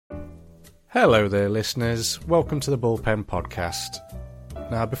Hello there, listeners. Welcome to the Bullpen Podcast.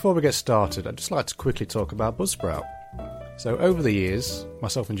 Now, before we get started, I'd just like to quickly talk about Buzzsprout. So, over the years,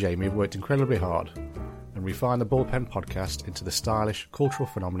 myself and Jamie have worked incredibly hard and refined the Bullpen Podcast into the stylish cultural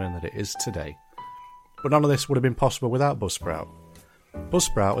phenomenon that it is today. But none of this would have been possible without Buzzsprout.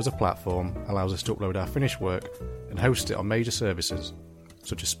 Buzzsprout as a platform allows us to upload our finished work and host it on major services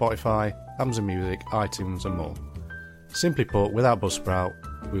such as Spotify, Amazon Music, iTunes and more. Simply put, without Buzzsprout,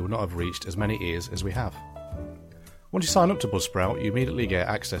 we would not have reached as many ears as we have. Once you sign up to Buzzsprout, you immediately get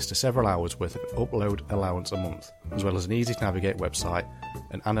access to several hours worth of upload allowance a month, as well as an easy to navigate website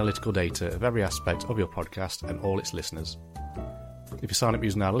and analytical data of every aspect of your podcast and all its listeners. If you sign up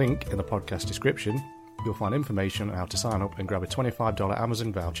using our link in the podcast description, you'll find information on how to sign up and grab a $25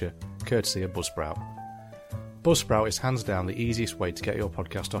 Amazon voucher courtesy of Buzzsprout. Buzzsprout is hands down the easiest way to get your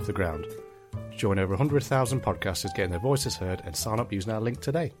podcast off the ground. Join over 100,000 podcasters getting their voices heard and sign up using our link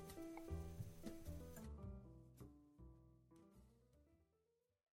today.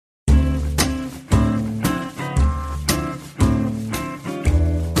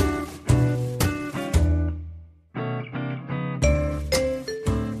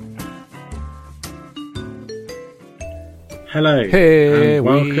 Hello, Here and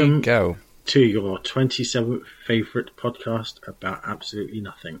welcome we go to your 27th favourite podcast about absolutely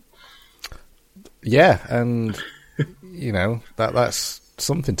nothing. Yeah, and you know that's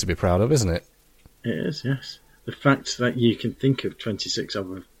something to be proud of, isn't it? It is, yes. The fact that you can think of 26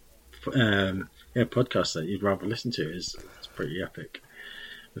 other podcasts that you'd rather listen to is pretty epic.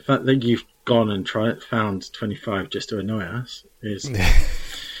 The fact that you've gone and found 25 just to annoy us is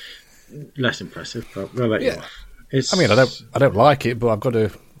less impressive, but we'll let you off. I don't like it, but I've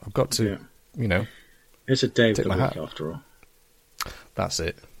got to, you know. It's a day of the week after all. That's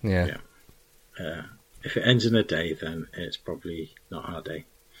it. Yeah. If it ends in a day, then it's probably not our day.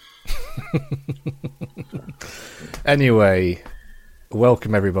 Anyway,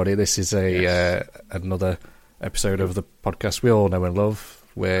 welcome everybody. This is another episode of the podcast we all know and love,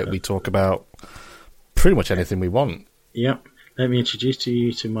 where we talk about pretty much anything we want. Yep. Let me introduce to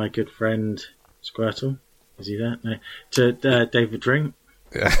you to my good friend Squirtle. Is he there? No. To David Ring.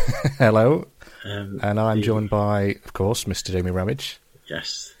 Hello. And I'm joined by, of course, Mr. Jamie Ramage.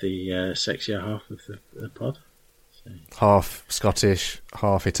 Yes, the sexier half of the pod. So. Half Scottish,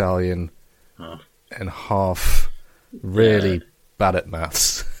 half Italian, and half really bad at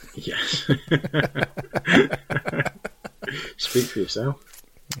maths. Yes. Speak for yourself.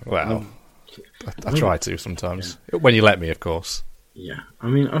 Well, I try to sometimes. Yeah. When you let me, of course. Yeah. I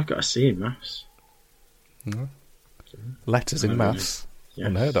mean, I've got a C in maths. No. Letters in maths? Yes.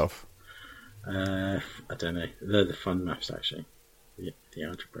 Unheard of. I don't know. They're the fun maths, actually. The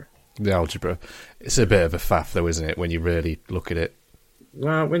algebra. The algebra. It's a bit of a faff, though, isn't it, when you really look at it?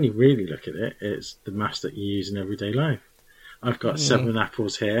 Well, when you really look at it, it's the maths that you use in everyday life. I've got 7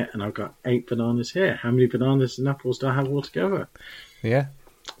 apples here, and I've got 8 bananas here. How many bananas and apples do I have altogether? Yeah.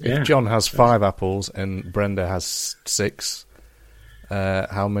 If John has 5 apples and Brenda has 6,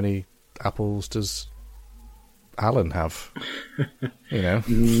 how many apples does Alan have? You know,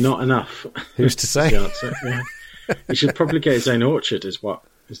 not enough. Who's to say? The answer. Yeah. He should probably get his own orchard. Is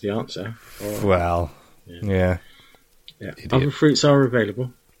the answer? Well, yeah. Other fruits are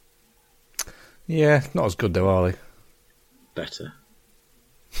available. Yeah, not as good though, are they? Better.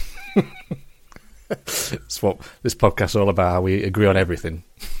 That's what this podcast's all about. How we agree on everything,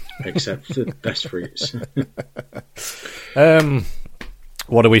 except the best fruits.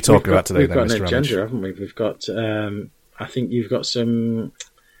 What are we talking about today, we've then, got Mr. an agenda, haven't we? We've got, I think you've got some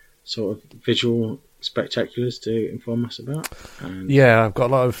sort of visual spectaculars to inform us about. Yeah, I've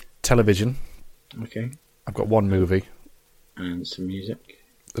got a lot of television. Okay. I've got one movie. And some music.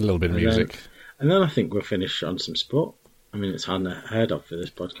 A little bit of music. And then I think we'll finish on some sport. I mean, it's unheard of for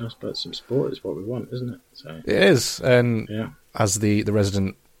this podcast, but some sport is what we want, isn't it? So it is. And as the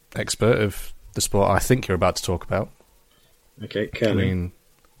resident expert of the sport I think you're about to talk about. Okay, curling. I mean,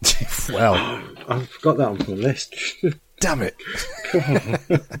 well, I've got that on my list. Damn it!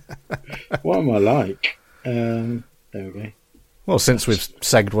 What am I like? There we go. Well, since we've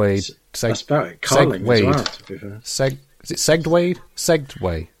segued, that's about it. Curling as well, to be fair. Is it Segway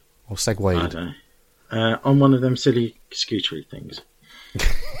or Segwayed? I don't know. On one of them silly scootery things.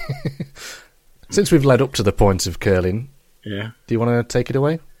 Since we've led up to the point of curling, do you want to take it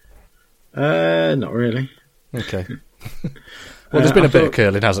away? Not really. Okay. Well, there's been a bit of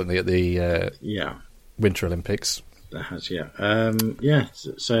curling, hasn't there, at the Winter Olympics? There has, yeah.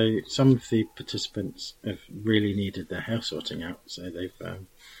 So some of the participants have really needed their hair sorting out, so they've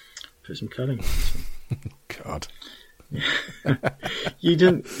put some curling on. God. You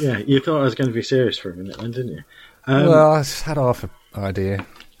didn't. Yeah, you thought I was going to be serious for a minute, then, didn't you? Well, I had half an idea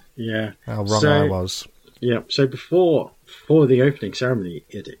Yeah. how wrong I was. Yeah. So before the opening ceremony,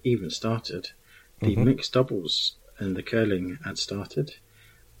 it even started. The mixed doubles and the curling had started,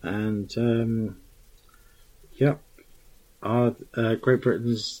 and our Great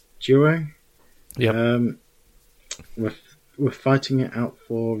Britain's duo, were fighting it out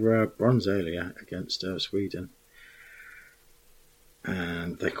for bronze earlier against Sweden.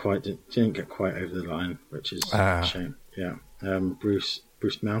 And they didn't get quite over the line, which is a shame. Yeah, Bruce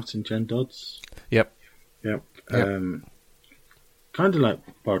Mount and Jen Dodds. Yep. Kind of like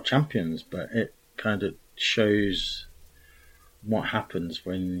world champions, but it kind of shows what happens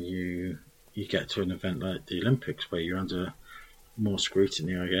when you get to an event like the Olympics, where you're under more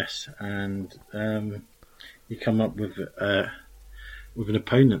scrutiny, I guess, and you come up with an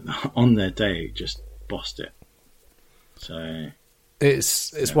opponent that on their day just bossed it. So.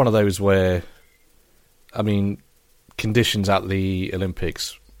 It's one of those where, I mean, conditions at the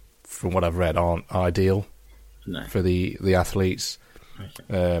Olympics, from what I've read, aren't ideal for the athletes. Okay.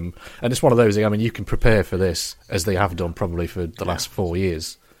 And it's one of those, I mean, you can prepare for this, as they have done probably for the last 4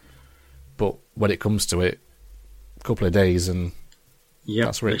 years. But when it comes to it, a couple of days and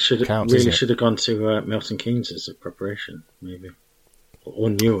that's where it counts, really should have gone to Milton Keynes as a preparation, maybe.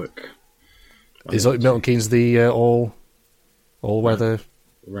 Or Newark. Is Milton Keynes the all-weather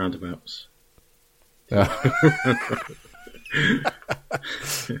roundabouts? Yeah.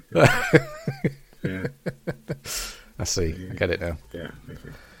 Yeah. I see. I get it now. Yeah.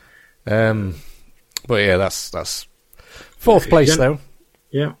 Okay. But yeah, that's fourth place though.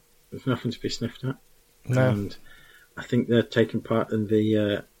 Yeah, there's nothing to be sniffed at. No. And I think they're taking part in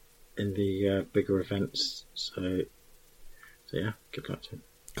the bigger events. So yeah, good luck to them.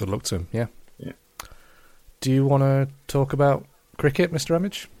 Good luck to him. Yeah. Yeah. Do you want to talk about cricket, Mr.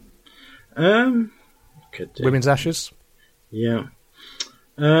 Ramage? Could do. Women's Ashes? Yeah.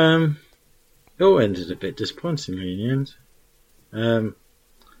 It all ended a bit disappointingly in the end.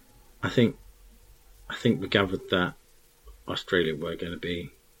 I think we gathered that Australia were going to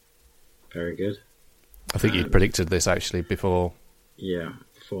be very good. I think you'd predicted this actually before. Yeah,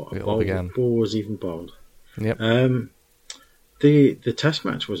 before it all began. Ball was even bowled. Yep. The Test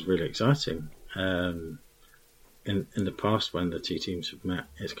match was really exciting. In the past, when the two teams have met,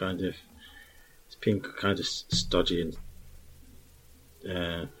 it's been kind of stodgy and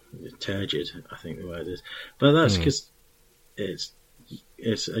turgid, I think the word is. But that's because it's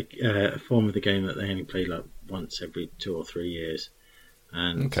a form of the game that they only play like once every 2 or 3 years,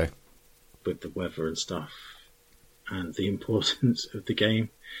 and with the weather and stuff, and the importance of the game,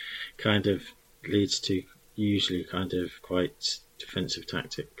 kind of leads to usually kind of quite defensive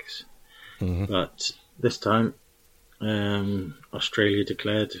tactics. But this time, Australia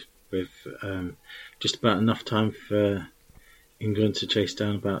declared with just about enough time for England to chase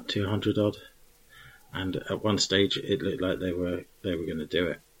down about 200 odd, and at one stage it looked like they were going to do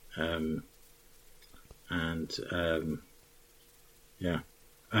it.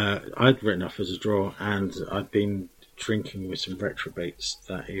 I'd written off as a draw, and I'd been drinking with some retrobates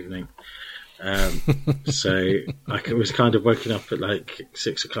that evening. So I was kind of waking up at like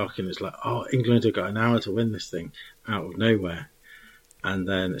 6 o'clock, and it's like, oh, England have got an hour to win this thing out of nowhere. And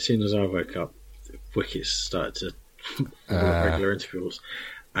then as soon as I woke up, the wickets started to regular intervals,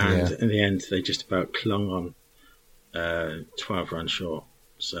 and in the end they just about clung on 12 runs short.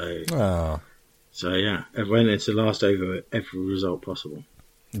 So yeah, it went into the last over with every result possible.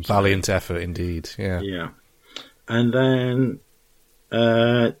 Valiant effort indeed. Yeah. And then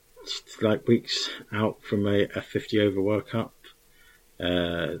like weeks out from a 50 over World Cup,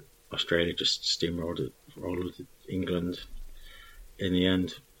 Australia just steamrolled England in the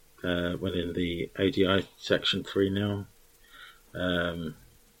end, winning the ODI section 3-0. And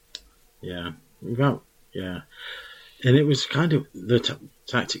it was kind of the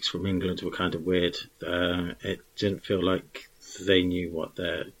tactics from England were kind of weird. It didn't feel like they knew what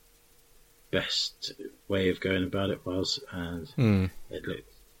their best way of going about it was, and it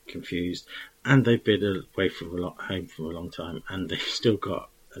looked confused. And they've been away from home for a long time, and they've still got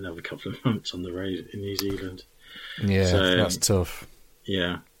another couple of months on the road in New Zealand. Yeah, so, that's tough.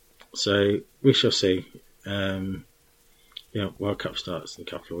 Yeah, so we shall see. World Cup starts in a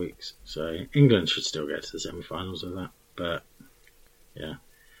couple of weeks, so England should still get to the semi-finals of that. But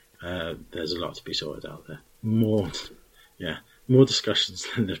there's a lot to be sorted out there. More discussions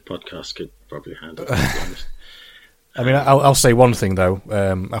than this podcast could probably handle. To be honest. I mean, I'll say one thing though.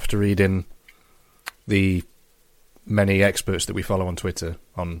 After reading the many experts that we follow on Twitter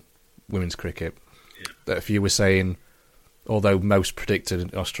on women's cricket, that a few were saying although most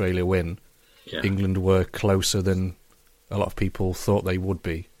predicted Australia win, England were closer than a lot of people thought they would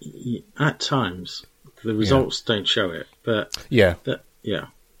be. At times, the results don't show it, but in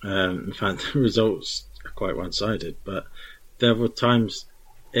fact, the results are quite one-sided. But there were times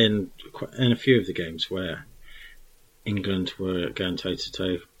in a few of the games where England were going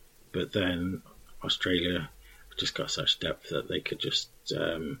toe-to-toe, but then Australia just got such depth that they could just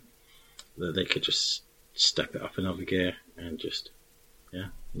step it up another gear and just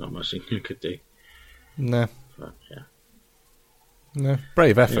not much England could do. No, but, no,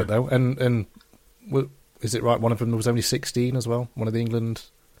 brave effort though, and is it right? One of them was only 16 as well. One of the England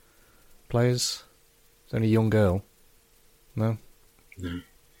players, it's only a young girl. No.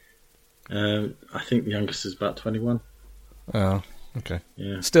 I think the youngest is about 21. Oh, okay.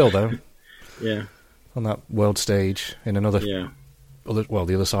 Yeah. Still though. Yeah. On that world stage in another. Yeah. The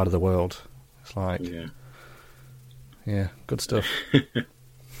other side of the world. It's like. Yeah. Good stuff.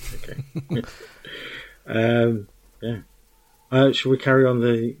 Okay. Shall we carry on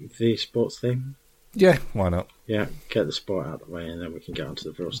the sports thing? Yeah, why not? Yeah, get the sport out of the way and then we can get on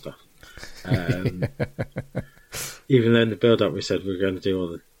to the real stuff. Even though in the build-up we said we were going to do all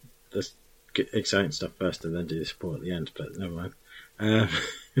the exciting stuff first and then do the sport at the end, but never mind.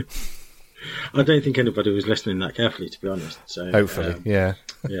 I don't think anybody was listening that carefully, to be honest. So hopefully, yeah.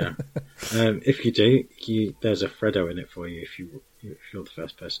 If you do, there's a Freddo in it for you if you're the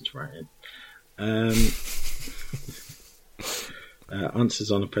first person to write in.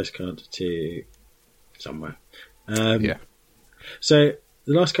 Answers on a postcard to somewhere. So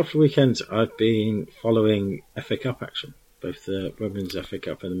the last couple of weekends I've been following FA Cup action, both the Women's FA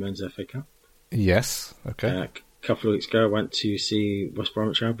Cup and the Men's FA Cup. Yes, okay. A couple of weeks ago I went to see West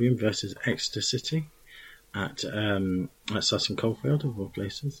Bromwich Albion versus Exeter City at Sutton Coldfield, of all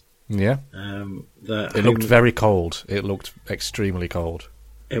places. Yeah. It looked very cold. It looked extremely cold.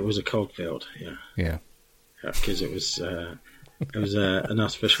 It was a cold field, Yeah. Because it was an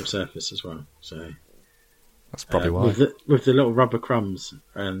artificial surface as well. So that's probably why. With the little rubber crumbs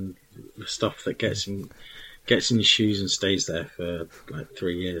and the stuff that gets in your shoes and stays there for like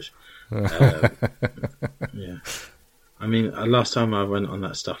 3 years. Yeah. I mean, last time I went on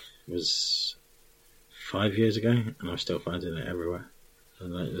that stuff was 5 years ago, and I'm still finding it everywhere.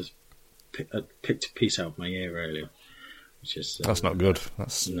 And I picked a piece out of my ear earlier, which is that's not good.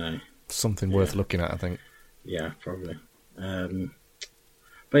 That's something worth looking at, I think. Yeah, probably.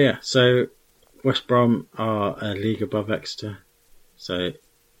 But yeah, so West Brom are a league above Exeter, so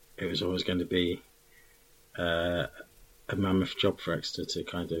it was always going to be a mammoth job for Exeter to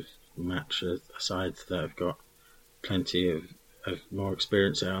kind of match a side that have got plenty of more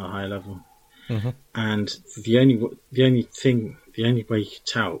experience at a high level. Mm-hmm. And the only way you could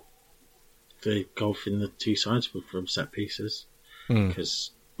tell the golf in the two sides were from set pieces,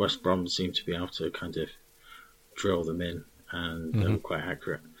 because West Brom seemed to be able to kind of drill them in, and they were quite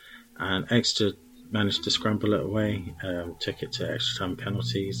accurate. And Exeter managed to scramble it away, took it to extra time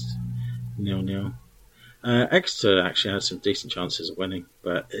penalties, 0-0. Exeter actually had some decent chances of winning,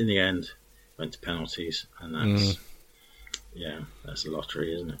 but in the end went to penalties, and that's a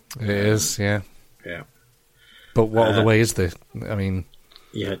lottery, isn't it? It is, yeah. Yeah. But what other way is there? I mean...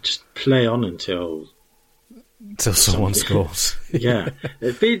 Yeah, just play on until someone scores. Yeah.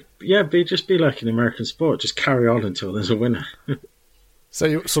 It'd just be like an American sport. Just carry on until there's a winner.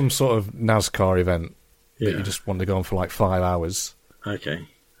 So some sort of NASCAR event that you just want to go on for like 5 hours. Okay.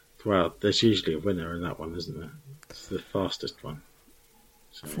 Well, there's usually a winner in that one, isn't there? It's the fastest one.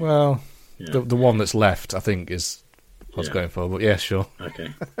 So, well, the one that's left, I think, is what I was going for. But yeah, sure.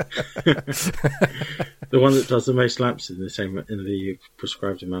 Okay. The one that does the most laps in the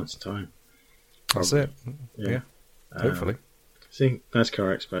prescribed amount of time. That's it. Yeah. Hopefully. See,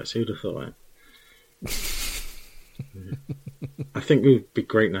 NASCAR experts. Who'd have thought it? I think we'd be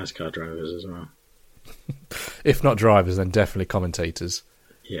great NASCAR drivers as well. If not drivers, then definitely commentators.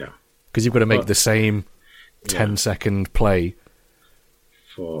 Yeah. Because you've got to make the same 10-second play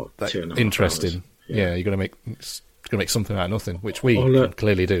for 2.5 interesting. hours. Yeah, you've got to make something out of nothing, which we can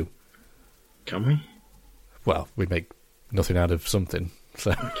clearly do. Can we? Well, we make nothing out of something.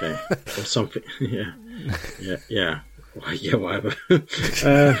 So. Okay. Or something. Yeah. Well, yeah, whatever.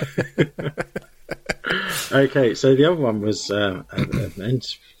 Okay, so the other one was a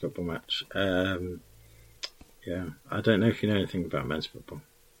men's football match. I don't know if you know anything about men's football.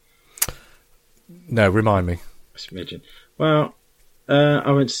 No, remind me. A smidgen. Well, I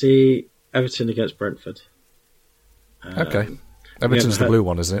went to see Everton against Brentford. Okay. Everton's the blue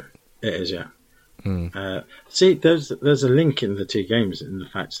one, isn't it? It is, yeah. See, there's a link in the two games in the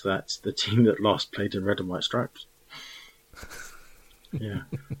fact that the team that lost played in red and white stripes. Yeah.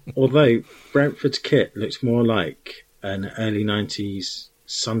 Although Brentford's kit looks more like an early 90s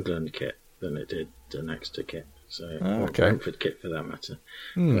Sunderland kit than it did an Exeter kit. So, or Okay. Brentford kit for that matter.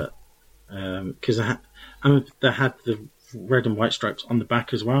 But because they had the red and white stripes on the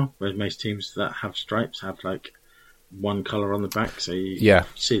back as well, where most teams that have stripes have like one colour on the back, so you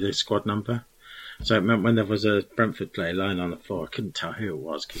see the squad number. So it meant when there was a Brentford player lying on the floor, I couldn't tell who it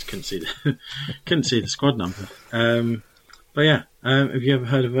was because couldn't see the squad number. But yeah, have you ever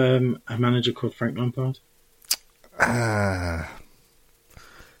heard of a manager called Frank Lampard?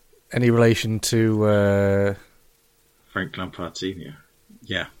 Any relation to Frank Lampard Senior?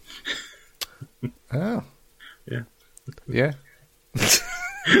 Yeah. Oh. Yeah. Yeah.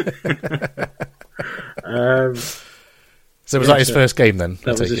 So was that his first game then?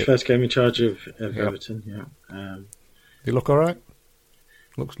 That was his first game in charge of Everton. Yeah. Did he look all right?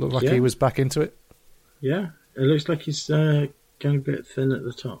 Looked like he was back into it. Yeah, it looks like he's getting a bit thin at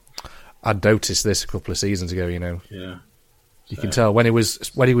the top. I noticed this a couple of seasons ago. Yeah. You can tell when he was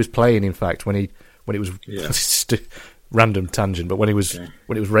playing. In fact, when it was random tangent, but when it was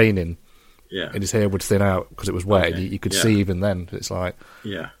raining, and his hair would thin out because it was wet. You could see even then. It's like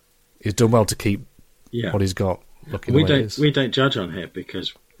he's done well to keep what he's got. We don't judge on here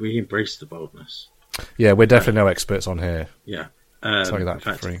because we embrace the boldness. Yeah, we're definitely no experts on here. Yeah, tell you that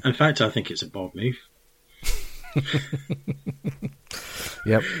for free. In fact, I think it's a bold move.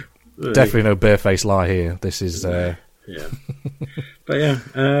 Yep, definitely no barefaced lie here. This is but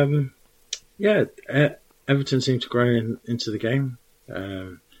Everton seemed to grow into the game.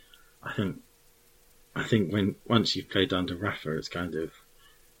 I think once you've played under Rafa, it's kind of,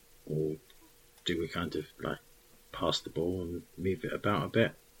 or do we kind of like pass the ball and move it about a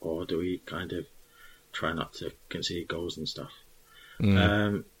bit, or do we kind of try not to concede goals and stuff?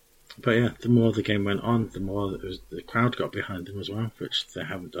 But yeah, the more the game went on, the more the crowd got behind them as well, which they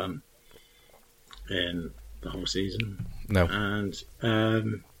haven't done in the whole season. No. And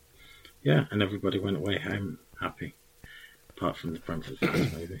and everybody went away home happy, apart from the Brentford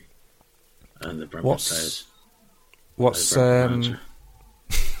fans maybe, and the Brentford players. What's the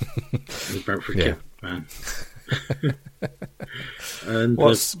Brentford kid man? And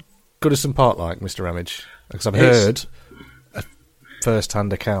what's Goodison Park like, Mr. Ramage? Because I've heard a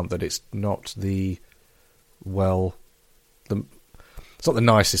first-hand account that it's not it's not the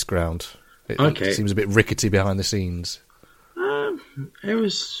nicest ground. It seems a bit rickety behind the scenes. It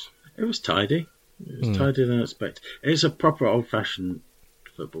was tidy. It was tidier than I expected. It's a proper old-fashioned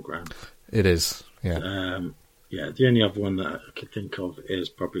football ground. It is, yeah. The only other one that I could think of is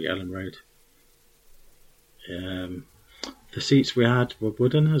probably Ellen Road. The seats we had were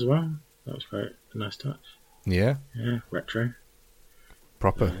wooden as well. That was a nice touch. Yeah. Yeah, retro.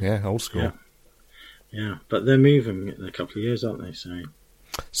 Proper, old school. Yeah, but they're moving in a couple of years, aren't they? So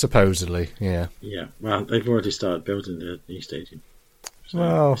supposedly, yeah. Yeah, well, they've already started building the new stadium. So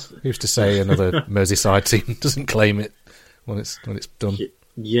well, who's to say another Merseyside team doesn't claim it when it's done?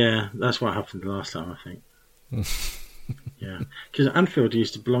 Yeah, that's what happened the last time, I think. Yeah, because Anfield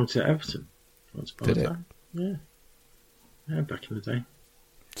used to belong to Everton. Did it? Yeah, back in the day.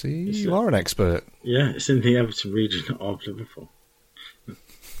 See, you are an expert. Yeah, it's in the Everton region of Liverpool.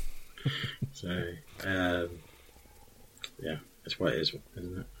 So, that's what it is,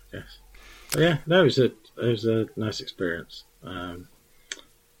 isn't it? I guess. But yeah, no, it was a nice experience. The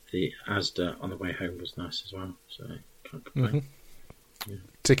Asda on the way home was nice as well, so can't complain. Yeah.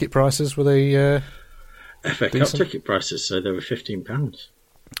 Ticket prices, were they FA Cup ticket prices, so they were £15.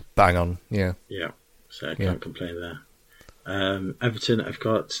 Bang on, yeah. Yeah, so I can't complain there. Everton have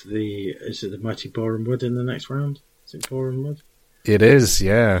got is it the mighty Boreham Wood in the next round? Is it Boreham Wood? It is,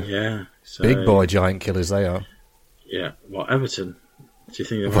 yeah. Yeah. So, big boy giant killers they are. Yeah. Well, Everton. Do you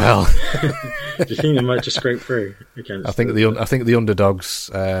think do you think they might just scrape through against? I think the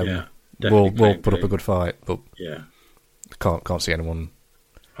underdogs will put up a good fight, but can't see anyone.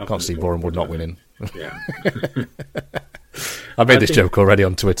 Can't see Boreham Wood not winning. Yeah. I made this joke already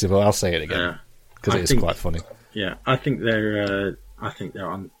on Twitter, but I'll say it again because it is quite funny. Yeah, I think they're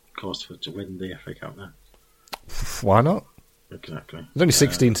on course to win the FA Cup now. Why not? Exactly. There's only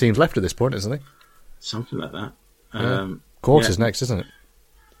 16 teams left at this point, isn't there? Something like that. Quarters next, isn't it?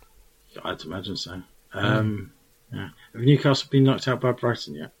 I'd imagine so. Yeah. Have Newcastle been knocked out by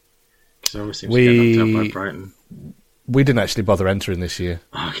Brighton yet? Because I always seem to get knocked out by Brighton. We didn't actually bother entering this year.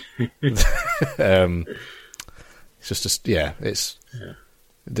 Okay. It's just I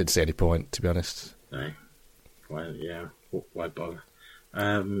didn't see any point, to be honest. No. Why bother?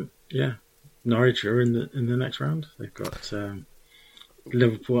 Norwich are in the next round. They've got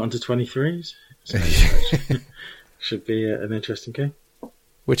Liverpool under 23s. So Should be an interesting game.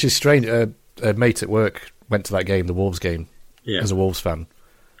 Which is strange. A mate at work went to that game, the Wolves game, as a Wolves fan.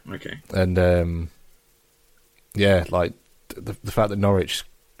 Okay. And, like, the fact that Norwich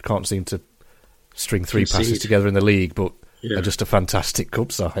can't seem to string three passes together in the league, but are just a fantastic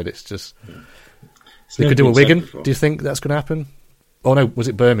cup side. It's just... Yeah. They could do a Wigan. Do you think that's going to happen? Oh, no, was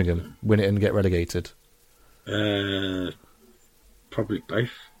it Birmingham? Win it and get relegated? Probably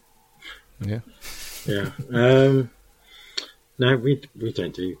both. Yeah. Yeah. No, we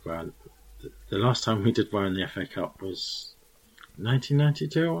don't do well. The last time we did well in the FA Cup was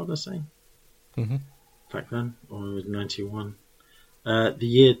 1992, I want to say. Mm-hmm. Back then, or it was 91. The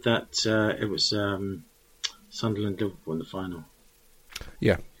year that it was Sunderland-Liverpool in the final.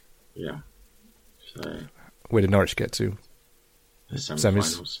 Yeah. Yeah. So where did Norwich get to? The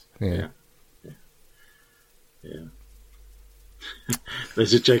semi-finals. Yeah.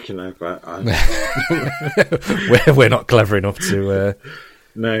 There's a joke in there, but we're not clever enough to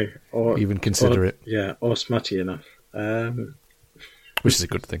no, or even consider it. Yeah, or smutty enough. Which is a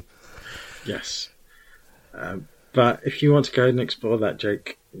good thing. Yes. But if you want to go and explore that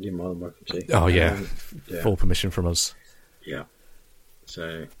joke, you're more than welcome to. Oh, yeah. Full permission from us. Yeah.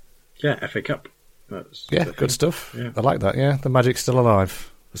 So, yeah, FA Cup. That's good stuff. Yeah. I like that, yeah. The magic's still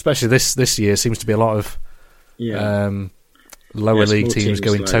alive. Especially this year seems to be a lot of lower league teams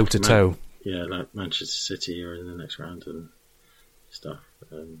going toe-to-toe. Yeah, like Manchester City are in the next round and stuff.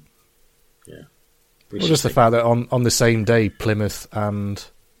 Well, just the fact that on the same day, Plymouth and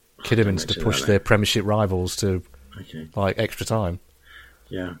Kidderminster push their Premiership rivals to like extra time.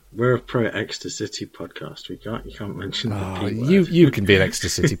 Yeah, we're a pro Exeter City podcast. You can't mention the P word. You can be an Exeter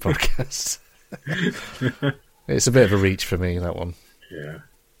City podcast. It's a bit of a reach for me, that one. Yeah.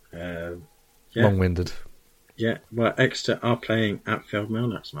 Long-winded. Yeah, well, Exeter are playing at Field Mill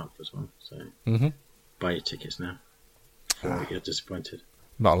next month as well, so buy your tickets now before you're disappointed.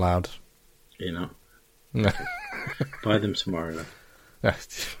 Not allowed. You're not? No. Buy them tomorrow, then.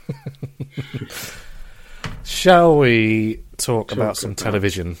 Shall we talk about some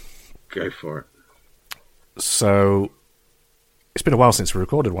television? Go for it. So, it's been a while since we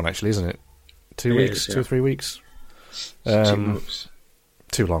recorded one, actually, isn't it? 2 weeks, 2 or 3 weeks. 2 months.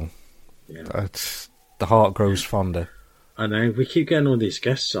 Too long. Yeah. The heart grows fonder. I know. We keep getting all these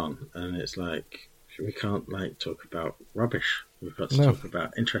guests on, and it's like we can't talk about rubbish. We've got to talk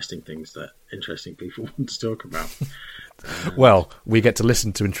about interesting things that interesting people want to talk about. Well, we get to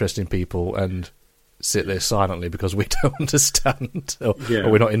listen to interesting people and sit there silently because we don't understand, or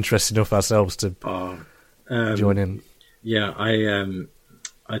we're not interested enough ourselves to join in. Yeah, I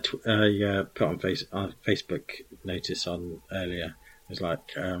put on Facebook notice on earlier. It was like,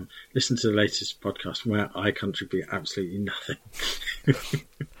 listen to the latest podcast where I contribute absolutely nothing.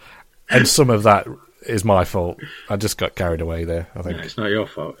 And some of that is my fault. I just got carried away there, I think. No, it's not your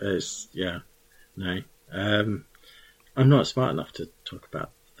fault. No. I'm not smart enough to talk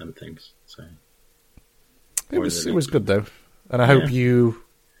about them things. So it was good though, and I hope you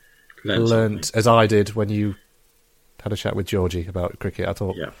learnt as I did when you had a chat with Georgie about cricket. I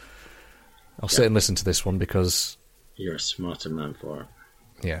thought, I'll sit and listen to this one because you're a smarter man for it.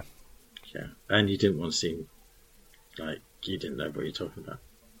 Yeah, and you didn't want to seem like you didn't know what you're talking about.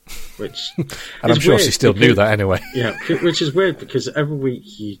 Which and I'm sure she still knew that anyway. Yeah, which is weird because every week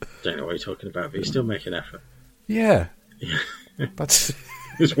you don't know what you're talking about, but you still make an effort. Yeah. That's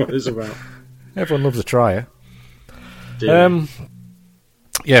what it's about. Everyone loves a trier.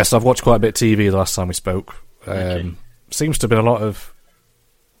 Yes, I've watched quite a bit of TV the last time we spoke. Seems to have been a lot of...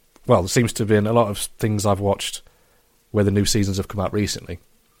 Well, there seems to have been a lot of things I've watched where the new seasons have come out recently.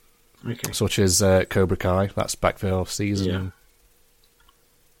 Okay. Such as Cobra Kai. That's back for season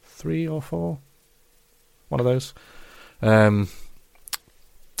 3 or 4. One of those.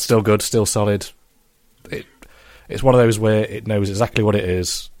 Still good, still solid. It's one of those where it knows exactly what it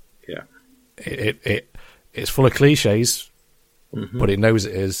is. Yeah. It's full of cliches, but it knows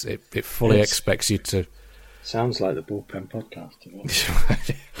it is. It fully expects you to... Sounds like the Bullpen podcast.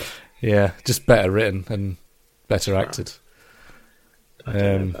 Yeah, just better written and better acted. I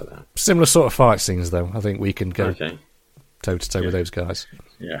don't know about that. Similar sort of fight scenes, though. I think we can go toe-to-toe with those guys.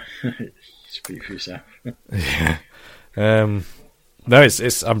 Yeah. Speak for yourself. Yeah. No,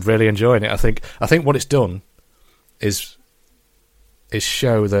 it's. I'm really enjoying it. I think what it's done is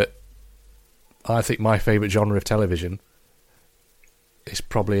show that I think my favourite genre of television is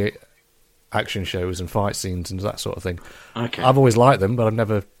probably action shows and fight scenes and that sort of thing. Okay. I've always liked them, but I've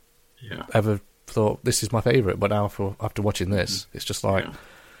never ever thought this is my favourite. But now, after watching this, it's just like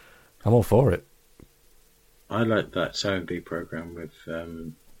I'm all for it. I like that S&B program with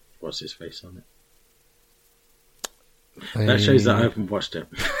what's his face on it. That shows that I haven't watched it.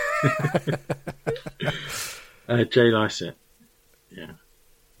 Jay likes it. Yeah.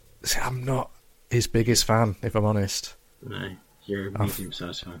 See, I'm not his biggest fan, if I'm honest. No, you're a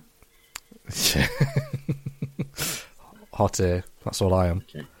medium-sized fan. Hot air. That's all I am.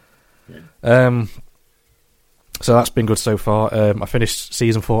 Okay. Yeah. So that's been good so far. I finished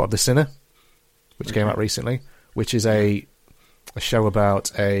season 4 of The Sinner, which came out recently, which is a show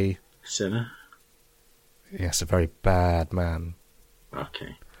about a sinner. Yes, a very bad man.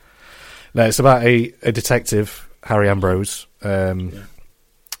 Okay. No, it's about a detective, Harry Ambrose, in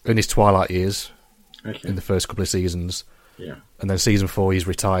his twilight years, in the first couple of seasons. Yeah. And then season 4, he's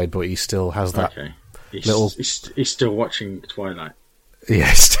retired, but he still has that He's still watching Twilight.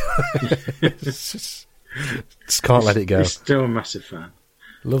 Yes. Just can't let it go. He's still a massive fan.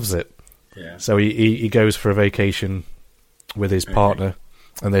 Loves it. Yeah. So he goes for a vacation with his partner,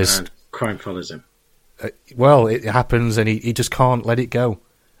 and crime follows him. Well, it happens, and he just can't let it go.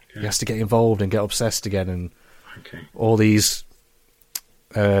 Okay. He has to get involved and get obsessed again, and all these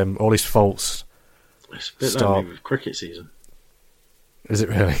faults. It's a bit like me with cricket season. Is it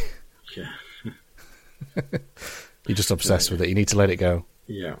really? Yeah. You're just obsessed with it. You need to let it go.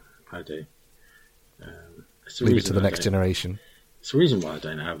 Yeah, I do. Leave it to the next generation. It's the reason why I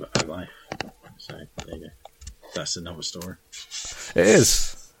don't have a life. So there you go. That's another story. It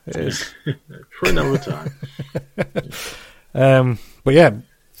is. For another time. But yeah,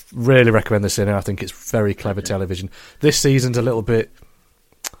 really recommend The Sinner. I think it's very clever television. This season's a little bit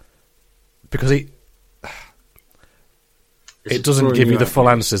because it doesn't give you the full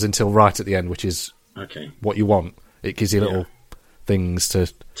answers until right at the end, which is what you want. It gives you little things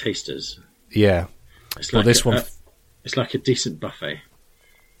to tasters. Yeah, it's like this one. It's like a decent buffet.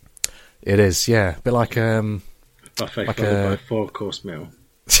 It is, yeah, a bit like buffet followed by a 4-course meal.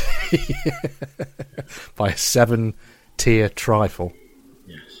 By a 7-tier trifle.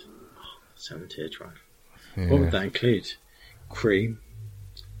 Yes, 7-tier trifle. Yeah. What would that include? Cream,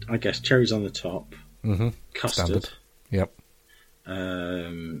 I guess cherries on the top. Mm-hmm. Custard. Standard. Yep.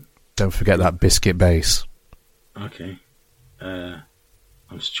 Don't forget that biscuit base. Okay. I'm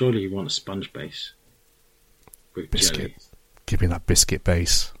surely you want a sponge base with biscuit. Jelly. Give me that biscuit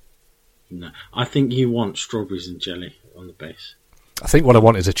base. No, I think you want strawberries and jelly on the base. I think what I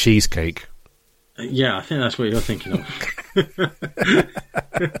want is a cheesecake. Yeah, I think that's what you're thinking of.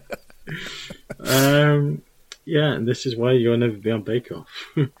 Yeah, and this is why you'll never be on Bake Off.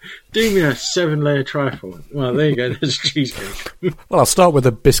 Do me a 7-layer trifle. Well, there you go. There's cheesecake. Well, I'll start with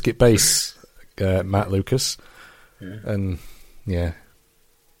a biscuit base, Matt Lucas, and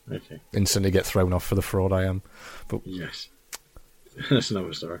instantly get thrown off for the fraud I am. But yes, that's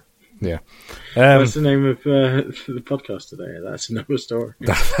another story. Yeah, that's the name of the podcast today. That's another story.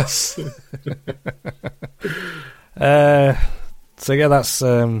 So yeah, that's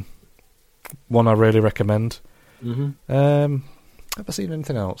one I really recommend. Mm-hmm. Have I seen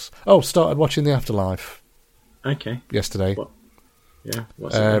anything else? Oh, started watching The Afterlife. Okay. Yesterday. What? Yeah.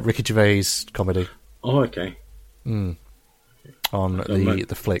 What's it? Ricky Gervais comedy. Oh, okay. On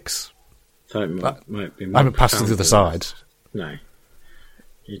the flicks. I haven't passed to the other side. No.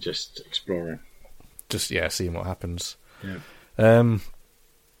 You're just exploring. Just seeing what happens. Yeah. And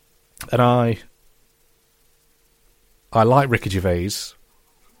I like Ricky Gervais.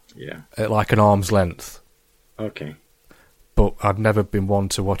 Yeah. At like an arm's length. Okay. But I've never been one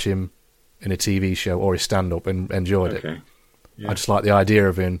to watch him in a TV show or his stand-up and enjoyed it. Yeah. I just like the idea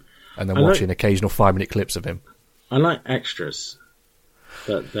of him and then watching occasional 5-minute clips of him. I like extras.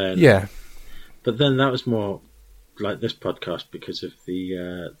 But then... Yeah. But then that was more like this podcast because of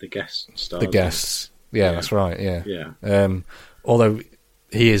the guest stars. The guests. Yeah, that's right, yeah. Yeah. Although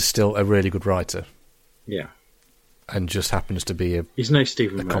he is still a really good writer. Yeah. And just happens to be he's no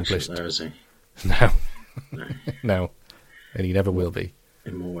Stephen accomplished. Merchant, though, is he? No. No. No. And he never will be.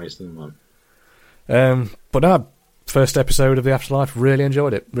 In more ways than one. But no, first episode of The Afterlife, really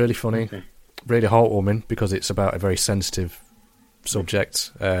enjoyed it. Really funny. Okay. Really heartwarming because it's about a very sensitive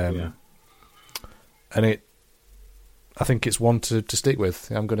subject. And I think it's one to stick with.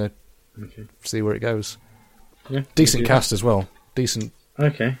 I'm going to see where it goes. Yeah, decent cast as well. Decent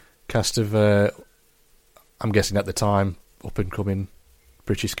cast of, I'm guessing at the time, up-and-coming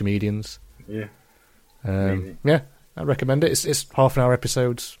British comedians. Yeah. Yeah, I recommend it. It's half-an-hour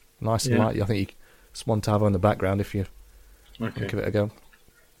episodes, nice and light. I think it's one to have on the background if you give it a go.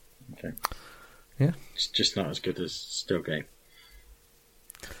 Okay. Yeah. It's just not as good as Still Game.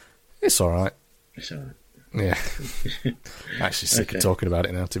 It's all right. It's all right. Yeah. Actually sick of talking about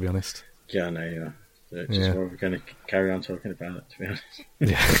it now, to be honest. Yeah, I know you are. So just we're going to carry on talking about it, to be honest.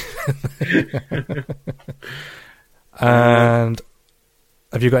 Yeah. And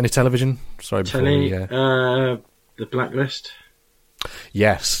have you got any television? Sorry, Telly, before The Blacklist.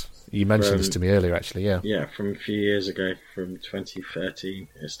 Yes, you mentioned this to me earlier, actually. Yeah. Yeah, from a few years ago, from 2013,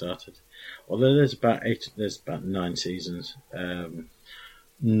 it started. Although there's about 9 seasons.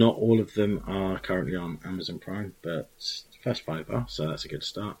 Not all of them are currently on Amazon Prime, but the first 5 are, so that's a good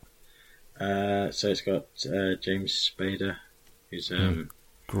start. So it's got James Spader, who's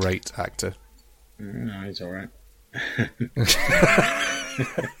great actor. No, he's all right.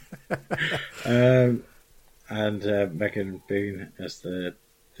 And Megan Boone as the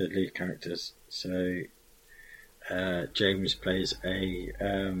lead characters. So James plays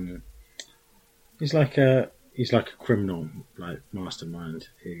he's like a criminal, like mastermind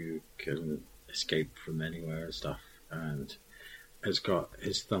who can escape from anywhere and stuff, and has got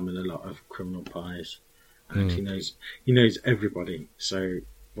his thumb in a lot of criminal pies, and he knows everybody. So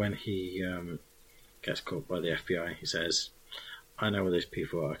when he gets caught by the FBI, he says, "I know where those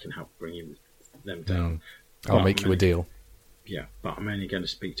people are. I can help bring them down. I'll make you a deal." Yeah, but I'm only going to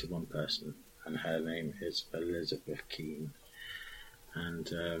speak to one person, and her name is Elizabeth Keane.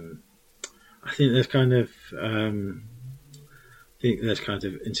 And I think there's kind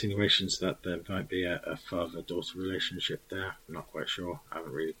of insinuations that there might be a father-daughter relationship there. I'm not quite sure. I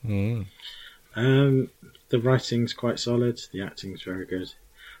haven't really. The writing's quite solid. The acting's very good,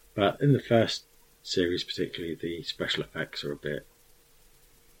 but in the first series, particularly, the special effects are a bit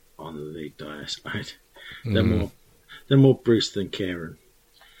on the dire side. They're more Bruce than Kieran.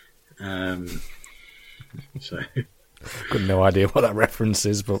 So got no idea what that reference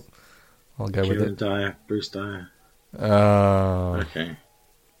is, but I'll go with it. Dyer, Bruce Dyer. Oh, okay.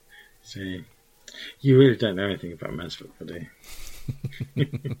 So you really don't know anything about men's football, do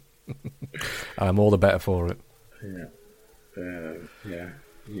you? I'm all the better for it. Yeah. Yeah.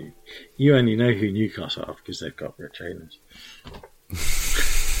 You only know who Newcastle are because they've got rich owners.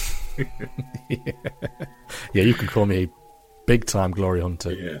 Yeah, you can call me a big-time glory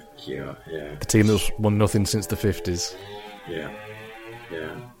hunter. Yeah. The team that's won nothing since the 50s. Yeah.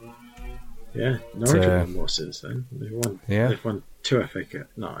 Norwich have won more since then. They've won 2 FA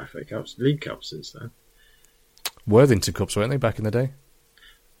Cups, League Cups since then. Worthington Cups, weren't they, back in the day?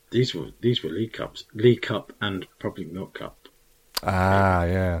 These were League Cups, League Cup, and probably Milk Cup.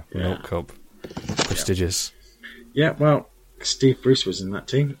 Yeah. Milk Cup, prestigious. Yeah, well, Steve Bruce was in that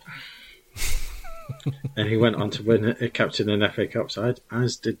team. And he went on to win a captain an FA Cup side,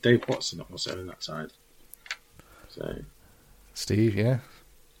 as did Dave Watson, also in that side. So, Steve, yeah.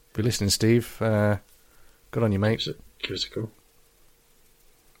 If you're listening, Steve, good on you, mate. Give us a call.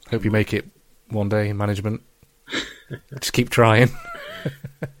 Hope you make it one day in management. Just keep trying.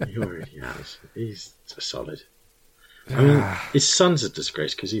 He already has. He's solid. I mean, his son's a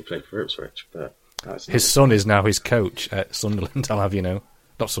disgrace because he played for Ipswich, but his son is now his coach at Sunderland, I'll have you know.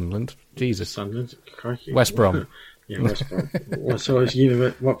 Not Sunderland. Jesus. Sunderland? Crikey. West Brom. Yeah, West Brom.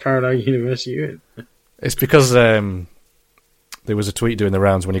 What parallel university are you in? It's because there was a tweet doing the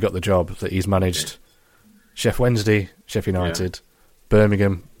rounds when he got the job that he's managed Sheff Wednesday, Sheffield United,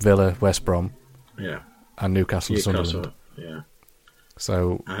 Birmingham, Villa, West Brom, and Newcastle and Sunderland. Yeah.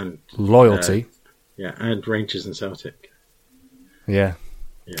 So, and loyalty. And Rangers and Celtic. Yeah.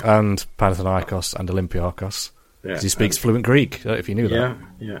 And Panathinaikos and Olympiakos. Because he speaks fluent Greek, I don't know if you knew that.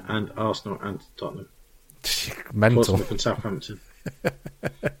 Yeah, and Arsenal and Tottenham. Mental. Portsmouth and Southampton.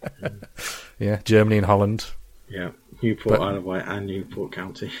 Yeah, Germany and Holland. Yeah, Newport, Isle of Wight and Newport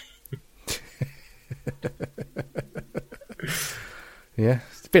County. Yeah,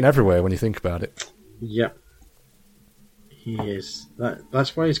 it's been everywhere when you think about it. Yep. He is.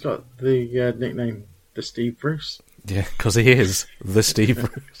 That's why he's got the nickname, the Steve Bruce. Yeah, because he is the Steve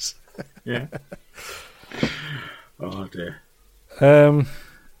Bruce. Yeah. Oh dear.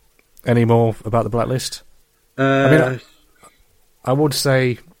 Any more about the Blacklist? I would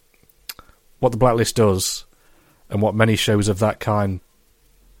say what the Blacklist does, and what many shows of that kind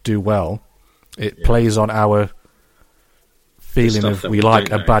do well, it plays on our feeling of we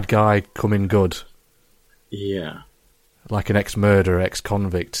like a bad guy coming good. Yeah. Like an ex-murderer,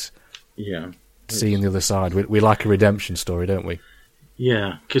 ex-convict. Yeah. Seeing the other side. We like a redemption story, don't we?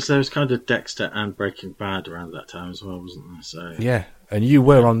 Yeah, because there was kind of Dexter and Breaking Bad around that time as well, wasn't there? So yeah, and you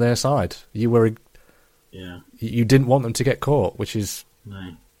were on their side. You were. Yeah. You didn't want them to get caught, which is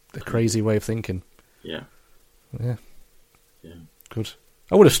a crazy way of thinking. Yeah. Yeah. Good.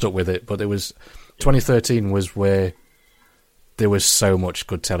 I would have stuck with it, but it was 2013 was where there was so much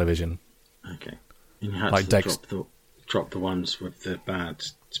good television. Okay. And you had to drop the ones with the bad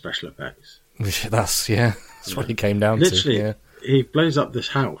special effects. That's what it came down to. Literally, he blows up this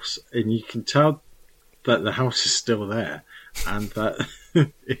house, and you can tell that the house is still there and that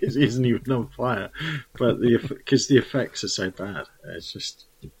it isn't even on fire, but because the effects are so bad, it's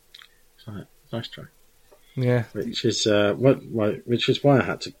like, nice try. Yeah, which is why I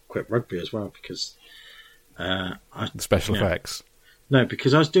had to quit rugby as well, because the special effects. No,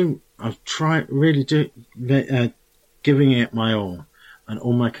 because I've tried really giving it my all, and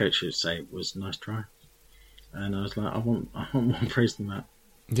all my coaches say was nice try, and I was like, I want more praise than that.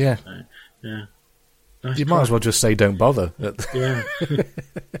 Yeah, so, yeah. Nice you try. might as well just say don't bother. Yeah,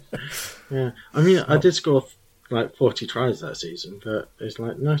 yeah. I mean, I did score like 40 tries that season, but it's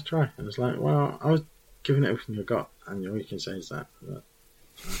like nice try, and it's like, well, I was giving it everything I got, and all you can say is that. But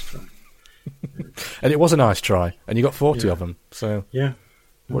nice try. And it was a nice try, and you got 40 of them. So yeah,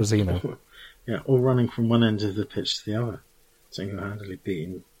 what does he know? Yeah, all running from one end of the pitch to the other, single-handedly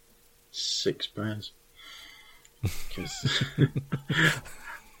beating 6 players. Because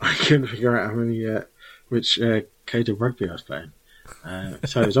I couldn't figure out how many which code of rugby I was playing.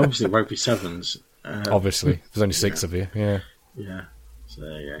 So it was obviously rugby sevens. Obviously, there's only 6 of you. Yeah. Yeah. So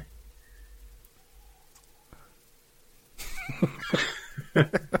there you go.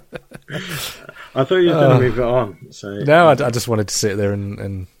 I thought you were going to move it on. So no, I just wanted to sit there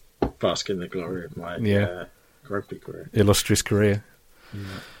and bask in the glory of my rugby career, illustrious career.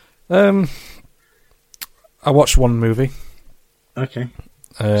 Yeah. I watched one movie. Okay.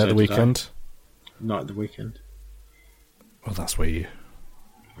 At the weekend. Not at the weekend. Well, that's where you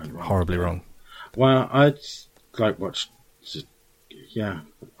went horribly wrong. Well, I watched. Yeah,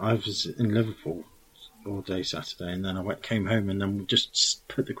 I was in Liverpool all day Saturday, and then I came home, and then we just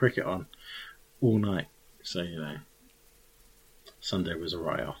put the cricket on all night. So Sunday was a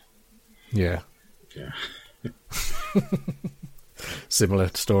write-off. Yeah. Yeah. Similar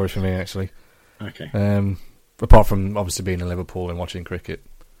story for me, actually. Okay. Apart from obviously being in Liverpool and watching cricket.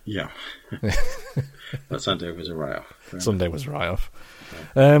 Yeah. But Sunday was a write-off. Sunday was a write-off.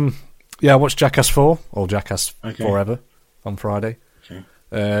 Okay. I watched Jackass 4, or Jackass Forever, on Friday. Okay.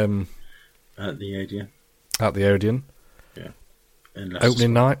 At the Odeon. At the Odeon. Yeah.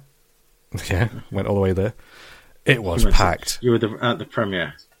 Opening night. Yeah, went all the way there. It was packed. You were at the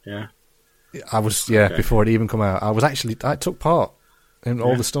premiere, yeah? I was, before it even come out. I took part in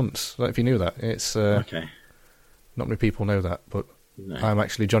all the stunts. Like, if you knew that. It's okay. Not many people know that, but no. I'm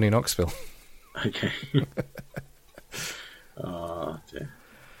actually Johnny Knoxville. Okay. Oh, dear.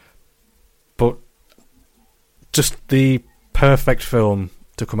 But just the perfect film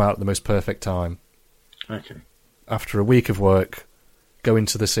to come out at the most perfect time. Okay. After a week of work, go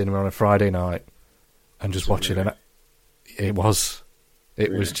into the cinema on a Friday night and just watch it. And it was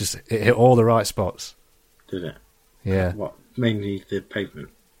just, it hit all the right spots. Did it? Yeah. What? Mainly the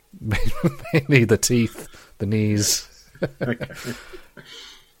pavement? Mainly the teeth, the knees. Okay.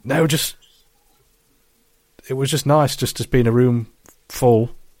 No, it was just nice just to be in a room full,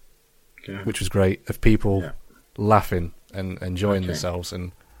 which was great, of people laughing and enjoying themselves.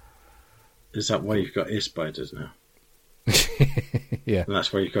 And is that why you've got ear spiders now? Yeah. And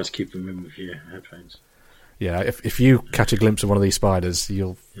that's why you've got to keep them in with your headphones. Yeah, if you catch a glimpse of one of these spiders,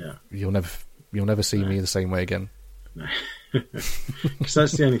 you'll never see me the same way again. No. Because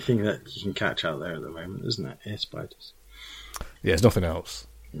that's the only thing that you can catch out there at the moment, isn't it? Ear spiders. Yeah, there's nothing else.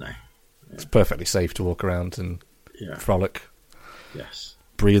 No. Yeah. It's perfectly safe to walk around and frolic. Yes.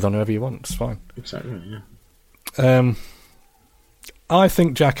 Breathe on whoever you want. It's fine. Exactly, yeah. I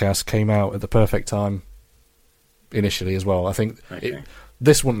think Jackass came out at the perfect time initially as well. I think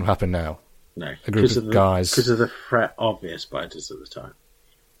this wouldn't happen now. No. A group of guys. Because of the threat of ear spiders at the time.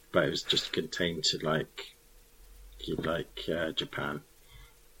 But it was just contained to Japan.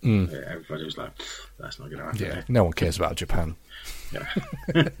 Everybody was like, that's not going to happen. Yeah, no one cares about Japan. Yeah.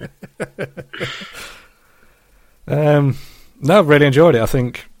 No, really enjoyed it. I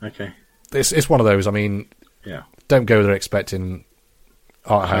think it's one of those. I mean, don't go there expecting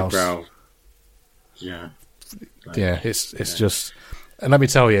art house. Highbrow. Yeah. It's just, and let me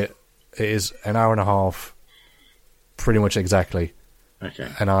tell you, it is an hour and a half, pretty much exactly. Okay.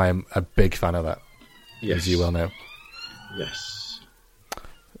 And I am a big fan of that, as you well know. Yes.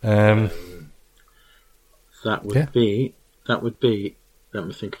 That would be. Let me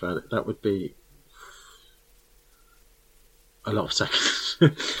think about it. That would be a lot of seconds.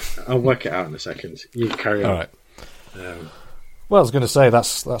 I'll work it out in a second. You carry on. All right. Well, I was going to say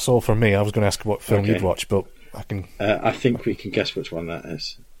that's all from me. I was going to ask what film you'd watch, but I can. I think we can guess which one that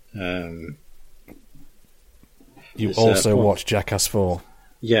is. You also watched Jackass 4.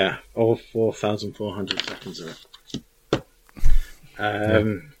 Yeah, all 4,400 seconds of it.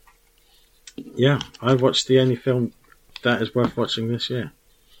 I watched the only film that is worth watching this year.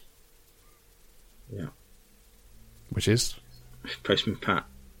 Yeah. Which is? Postman Pat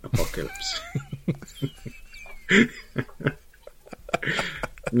Apocalypse.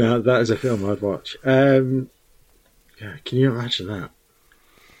 No, that is a film I'd watch. Yeah, can you imagine that?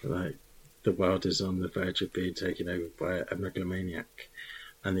 Like, the world is on the verge of being taken over by a megalomaniac,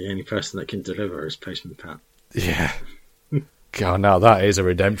 and the only person that can deliver is Postman Pat. Yeah. God, now that is a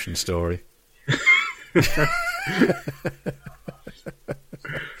redemption story.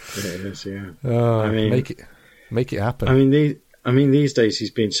 It is, yeah. Oh, I mean, make it happen. I mean, these days he's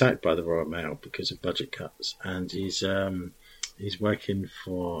been sacked by the Royal Mail because of budget cuts, and he's working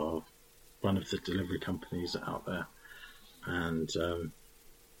for one of the delivery companies out there, and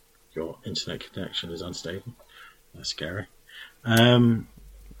your internet connection is unstable. That's scary.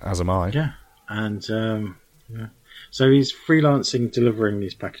 As am I. Yeah, and yeah. So he's freelancing, delivering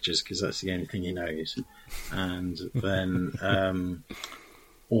these packages because that's the only thing he knows, and then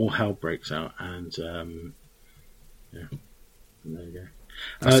all hell breaks out, and yeah, and there you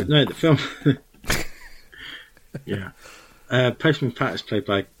go. No, the film. Yeah, Postman Pat is played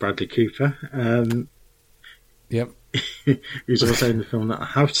by Bradley Cooper. Yep. Who's also in the film that I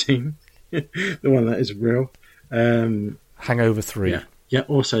have seen, the one that is real. Hangover 3. Yeah. Yeah.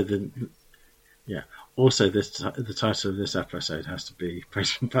 Also the title of this episode has to be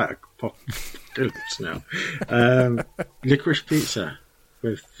Postman Pat Apocalypse now. Licorice Pizza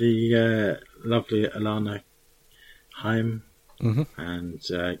with the lovely Alana Haim and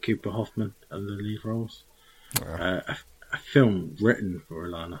Cooper Hoffman are the lead roles. Wow. A film written for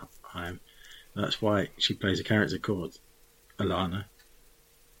Alana Haim. That's why she plays a character called Alana.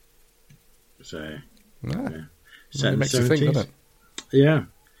 So, yeah. Set in the 70s. Think, doesn't it? Yeah.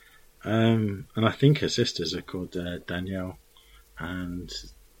 And I think her sisters are called Danielle and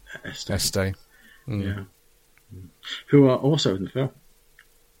Estee. Yeah. Who are also in the film.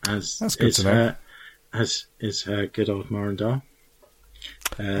 That's good to know. As is her good old Morandar.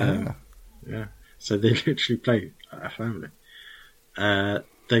 Yeah. So they literally play a family.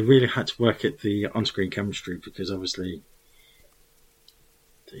 They really had to work at the on-screen chemistry because obviously,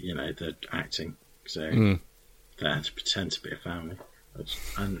 they're acting. So they had to pretend to be a family. Which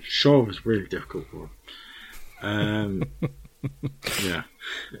I'm sure was really difficult for them. Yeah.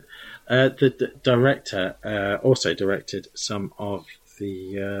 The director also directed some of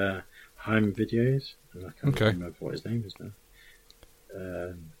the Haim videos. And I can't remember what his name is now.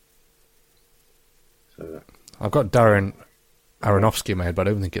 I've got Darren Aronofsky in my head, but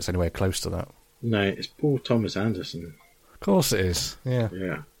I don't think it's anywhere close to that. No, it's Paul Thomas Anderson. Of course it is, yeah.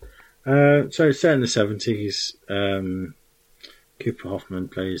 Yeah. So it's set in the 70s. Cooper Hoffman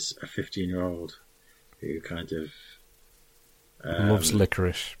plays a 15-year-old who kind of... loves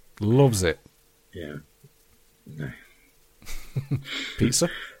licorice. Loves it. Yeah. No. Pizza?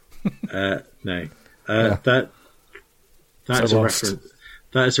 No. Yeah. That is a reference.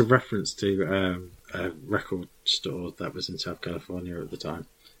 That is a reference to a record store that was in South California at the time.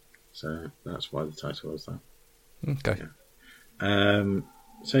 So that's why the title was that. Okay.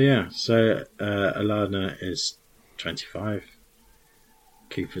 Yeah. So Alana is 25.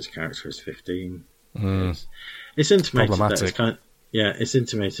 Cooper's character is 15. It's intimated that it's kind of, it's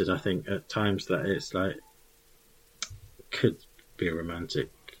intimated, I think, at times that it's like could be a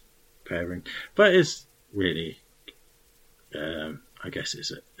romantic pairing, but it's really, I guess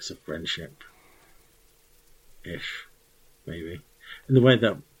it's a friendship ish, maybe, in the way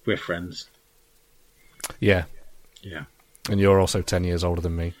that we're friends. Yeah. Yeah. And you're also 10 years older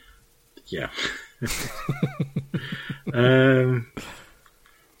than me. Yeah.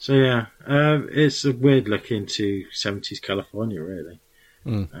 So yeah, it's a weird look into 70s California, really.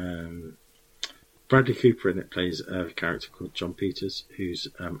 Bradley Cooper in it plays a character called John Peters, who's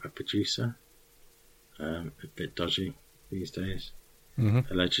a producer, a bit dodgy these days,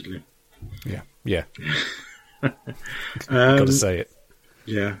 allegedly. Yeah. Got to say it.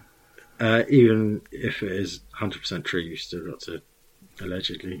 Yeah. Even if it is 100% true, you've still got to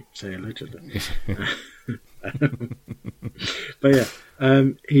allegedly say allegedly. But yeah,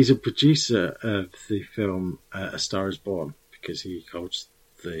 he's a producer of the film A Star Is Born because he holds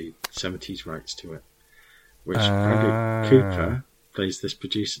the 70s rights to it, which Bradley Cooper plays this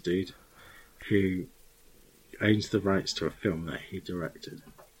producer dude who owns the rights to a film that he directed.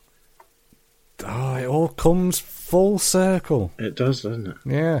 Oh, it all comes full circle. It does, doesn't it?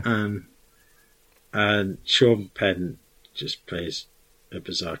 Yeah. And Sean Penn just plays a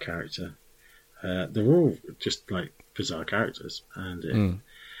bizarre character. They're all just like bizarre characters, and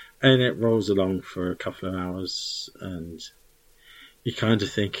it rolls along for a couple of hours, and you're kind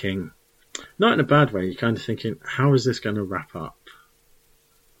of thinking, not in a bad way, you're kind of thinking, how is this going to wrap up?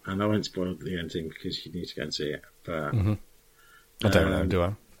 and I won't spoil the ending because you need to go and see it. But I don't know, do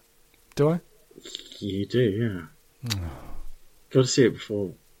I? Do I? You do, yeah. Got to see it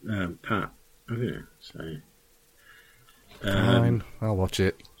before Pat, haven't you? So, fine, I'll watch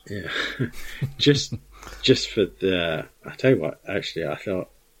it. Yeah, just for the. I tell you what, actually, I thought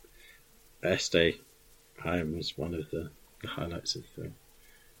Estee Home was one of the highlights of the film.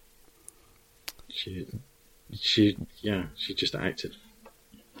 She just acted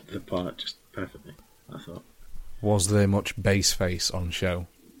the part just perfectly, I thought. Was there much bass face on show?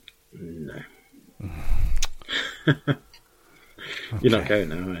 No. You're not going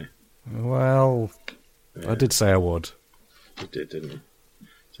now, are you? Well, Yeah. I did say I would. You did, didn't you?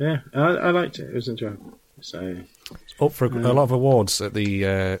 So yeah, I liked it. It was enjoyable. So Up for a lot of awards at the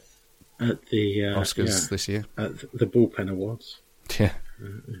at the Oscars this year. at the Bullpen Awards. Yeah.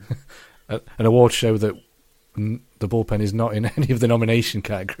 An award show that the Bullpen is not in any of the nomination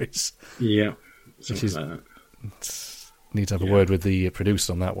categories. Yeah, Which is, like that. Need to have a word with the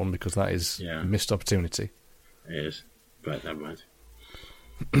producer on that one because that is a missed opportunity. It is, but never mind.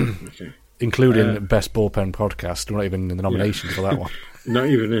 Okay. Including Best Bullpen Podcast. We're not even in the nominations for that one. Not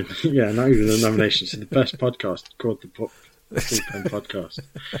even in the nominations. The best podcast called the Bullpen Podcast,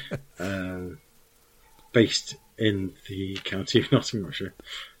 based in the county of Nottinghamshire,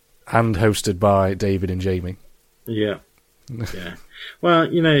 and hosted by David and Jamie. Yeah, yeah. Well,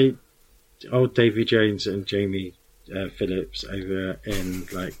 old Davy Jones and Jamie Phillips over in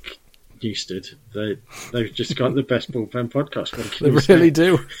Newstead. They've just got the best Bullpen podcast. They really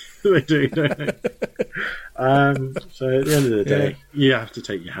do. They do, don't they? So at the end of the day, you have to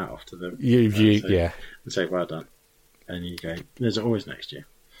take your hat off to them. And say well done. And you go, there's always next year.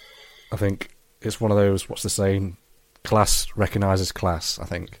 I think it's one of those, what's the saying? Class recognises class, I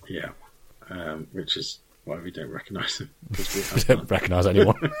think. Yeah. Which is why we don't recognise them. Because we don't recognise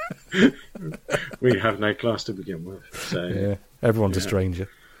anyone. We have no class to begin with. So yeah, everyone's a stranger.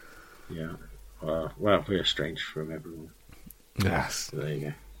 Yeah. Well, we're strange from everyone. Yes. So there you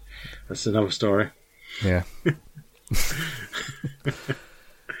go. That's another story. Yeah.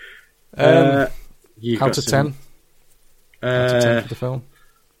 Out of 10? Out of 10 for the film?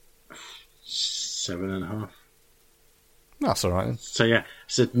 7.5. That's all right then. So yeah,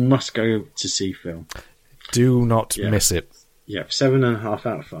 it's a must go to see film. Do not miss it. Yeah, 7.5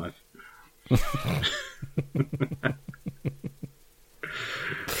 out of 5.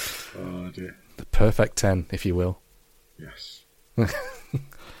 Oh dear. The perfect 10, if you will. Yes.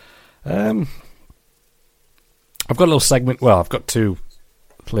 I've got a little segment. Well, I've got 2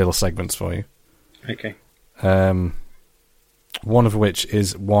 little segments for you. Okay. One of which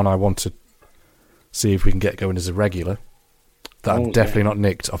is one I want to see if we can get going as a regular. That I've definitely not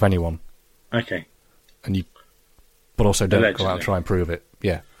nicked off anyone. Okay. But also don't Allegedly. go out and try and prove it.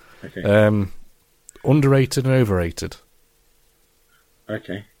 Yeah. Okay. Underrated and overrated.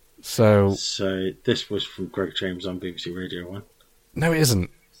 Okay. So this was from Greg James on BBC Radio 1. No, it isn't.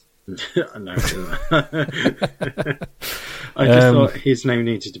 No, it isn't. I just thought his name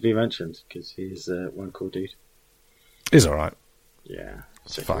needed to be mentioned because he's one cool dude. He's all right. Yeah.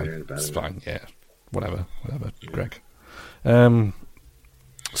 It's fine. It's fine. Yeah. Whatever, Yeah. Greg.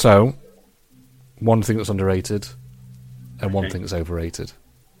 So, one thing that's underrated and one thing that's overrated.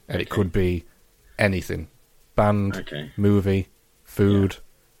 And it could be anything. Band, movie, food,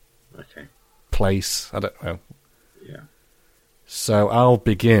 place, I don't know. Yeah. So I'll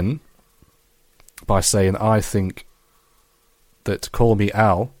begin by saying I think that Call Me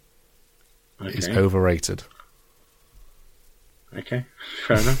Al is overrated. Okay,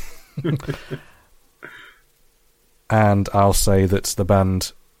 fair enough. And I'll say that the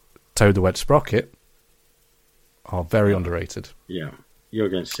band Toad the Wet Sprocket are very underrated. Yeah. You're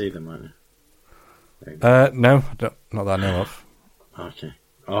going to see them, aren't you? No, not that I know of. Okay.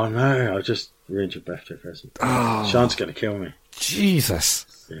 Oh no, I just ruined your birthday present. Oh, Sean's going to kill me.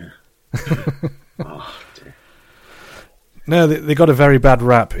 Jesus. Yeah. Oh dear. No, they got a very bad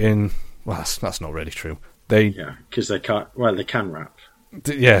rap in... Well, that's not really true. Yeah, because they can't... Well, they can rap.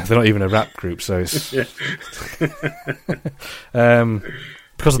 Yeah, they're not even a rap group, so it's... because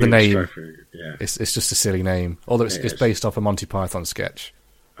of the name, it's just a silly name. Although it's based off a Monty Python sketch.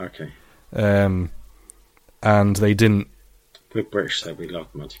 Okay. And they didn't... We're British, so we love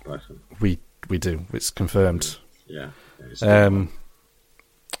Monty Python. We do. It's confirmed. Yeah. Their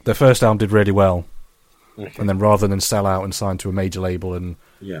first album did really well. Okay. And then rather than sell out and sign to a major label and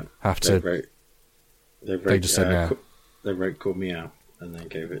have to... They just said, yeah. They wrote Call Me Out and then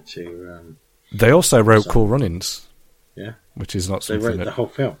gave it to... they also wrote Cool Runnings. Yeah. Which is not something They wrote the whole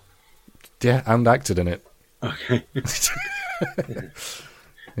film. Yeah, and acted in it. Okay.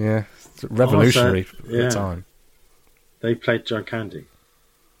 Yeah, it's revolutionary Also, at the time. They played John Candy.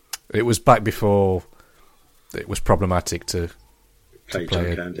 It was back before it was problematic to Play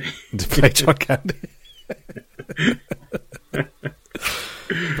John Candy. To play John Candy.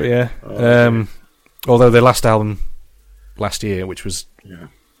 But yeah, although their last album last year, which was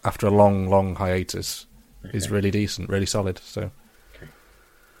after a long hiatus, is really decent, really solid. So,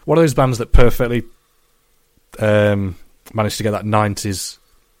 one of those bands that perfectly managed to get that 90s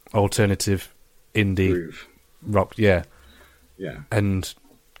alternative indie Groove. rock, and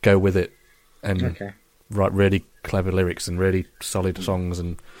go with it, and write really clever lyrics and really solid songs,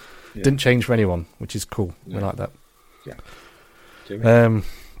 and didn't change for anyone, which is cool. We like that. Yeah.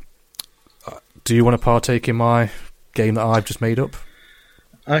 Do you want to partake in my game that I've just made up?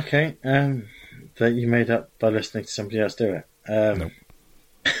 Okay. That you made up by listening to somebody else do it. No.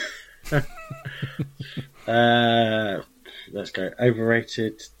 Let's go.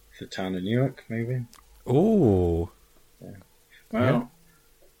 Overrated the town of Newark, maybe. Ooh. Yeah. Well,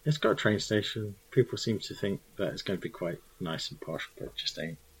 it's got a train station. People seem to think that it's going to be quite nice and posh, but it just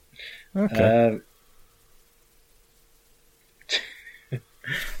ain't. Okay.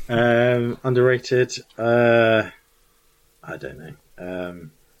 Underrated. I don't know.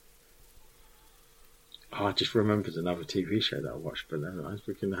 I just remembered another TV show that I watched, but never mind.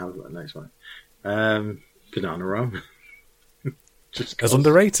 We can have the next one. Banana Rum. As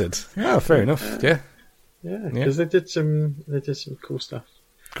underrated. Oh, fair enough. Yeah, because they did some cool stuff.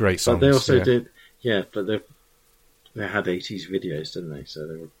 Great songs. But they also did, but they had 80s videos, didn't they? So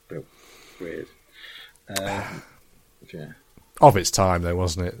they were a bit weird. Of its time, though,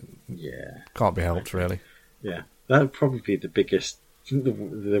 wasn't it? Yeah. Can't be helped, really. Yeah, that would probably be the biggest,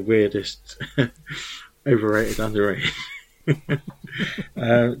 the weirdest, overrated, underrated.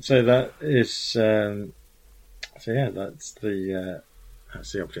 So that is, that's the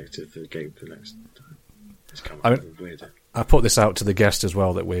objective of the game for next time. It's kind of weird. I put this out to the guest as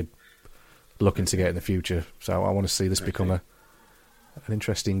well that we're looking to get in the future. So I want to see this become an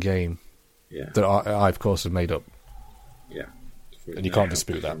interesting game. Yeah. That I of course have made up. Yeah. And you can't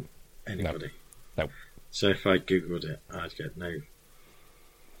dispute that. Anybody. No. So if I googled it, I'd get no.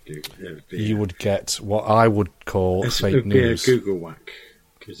 You would get what I would call fake news. It would be a Google whack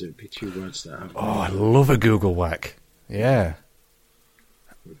because it would be two words that have. Oh, I love a Google whack. Yeah.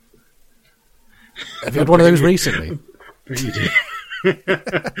 Have you had one of those recently? But you did.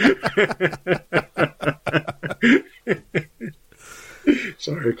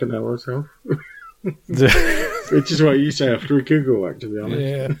 Sorry, I can help myself. Which is what you say after a Google whack, to be honest.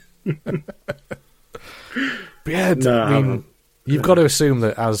 Yeah. But yeah, you've got to assume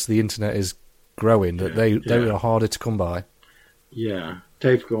that as the internet is growing, that they are harder to come by. Yeah.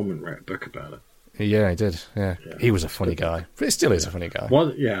 Dave Gorman wrote a book about it. Yeah, he did. Yeah. He was a funny guy. But he still is a funny guy. I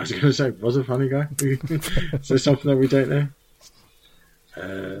was going to say, was a funny guy? Is there something that we don't know?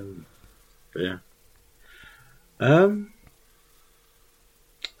 But yeah. I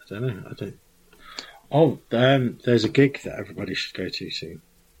don't know. There's a gig that everybody should go to soon.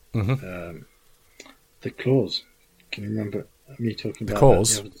 Mm-hmm. The Claws. Can you remember me talking about The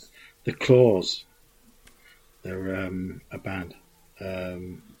Claws? The Claws. They're a band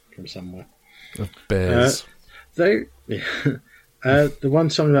from somewhere. Bears. The one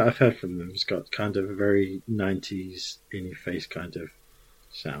song that I've heard from them has got kind of a very 90s in-your-face kind of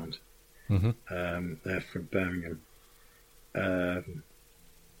sound. Mm-hmm. They're from Birmingham.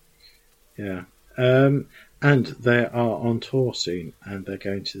 And they are on tour soon, and they're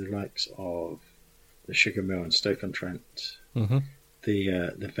going to the likes of the Sugar Mill in Stoke-on-Trent, mm-hmm.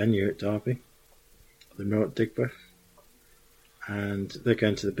 the venue at Derby, the Mill at Digbeth, and they're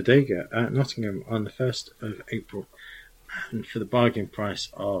going to the Bodega at Nottingham on the 1st of April, and for the bargain price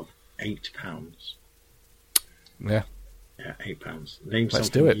of £8. Yeah. Yeah, £8. Let's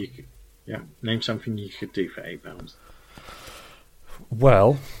do it. Name something you could do for £8.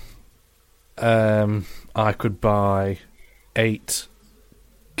 Well, I could buy 8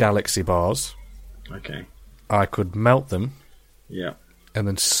 Galaxy bars. Okay. I could melt them. Yeah. And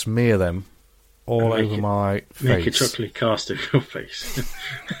then smear them all over my face. Make a chocolate cast of your face.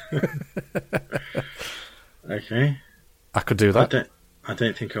 Okay. I could do that. I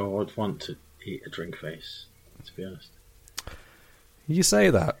don't think I would want to eat a drink face, to be honest. You say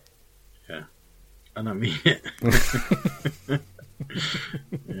that? Yeah. And I mean it.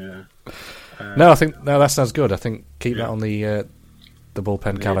 Yeah. No, that sounds good. I think keep that on the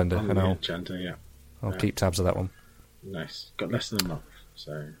bullpen calendar, and I'll agenda, I'll keep tabs of that one. Nice. Got less than a month,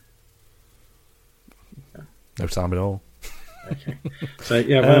 so no time at all. Okay. So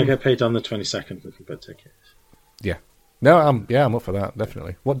when I get paid on the 22nd, we can book tickets. Yeah. No, I'm up for that,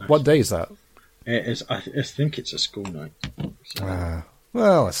 definitely. What day is that? It is. I think it's a school night. So,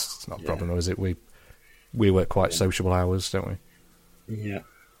 Well, it's not a problem, though, is it? We work quite sociable hours, don't we? Yeah.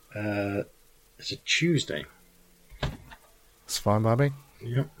 It's a Tuesday. It's fine by me.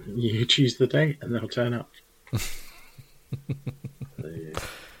 Yep. You choose the day and they'll turn up.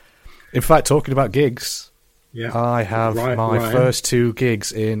 In fact, talking about gigs, Yeah. I have my first 2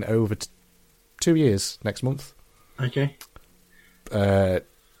 gigs in over 2 years next month. Okay.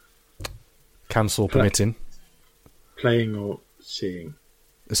 Cancel permitting. Playing or seeing?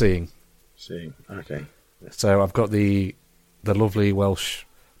 Seeing. Seeing. Okay. So I've got the lovely Welsh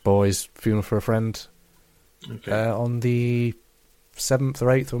boys' funeral for a friend on the 7th or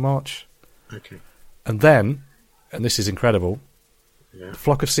 8th of March. Okay. And then, and this is incredible, Yeah.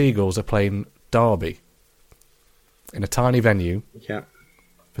 Flock of Seagulls are playing Derby in a tiny venue Yeah.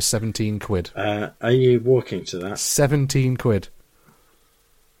 for 17 quid. Are you walking to that? 17 quid.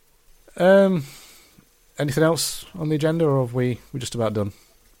 Anything else on the agenda, or have we're just about done?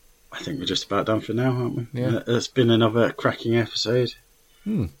 I think we're just about done for now, aren't we? Yeah. It's been another cracking episode.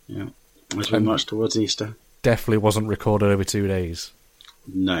 Yeah. As we march towards Easter. Definitely wasn't recorded over 2 days.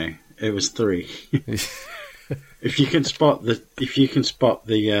 No, it was 3. If you can spot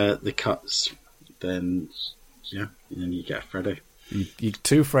the cuts, then then you get a Freddo. You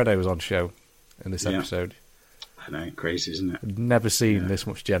 2 Freddos on show in this episode. I know, crazy, isn't it? I've never seen this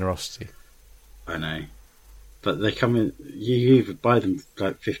much generosity. I know. But they come in, you either buy them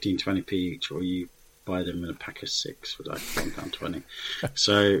like 15, 20p each, or you buy them in a pack of 6 for like £1.20.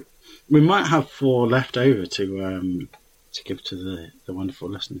 So we might have 4 left over to give to the wonderful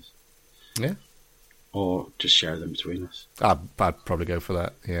listeners. Yeah. Or just share them between us. I'd probably go for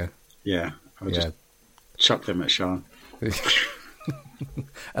that, yeah. Yeah, I would just chuck them at Sean.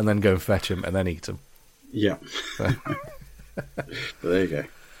 And then go and fetch them and then eat them. Yeah. But there you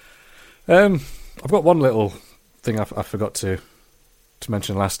go. I've got one little thing I forgot to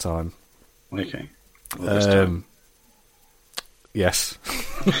mention last time. Okay. Well, this time. Yes.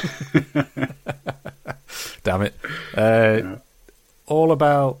 Damn it. All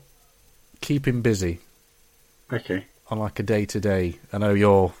about keeping busy. Okay. On like a day-to-day. I know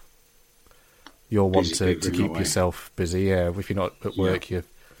you're one to keep yourself busy. Yeah, if you're not at work, you're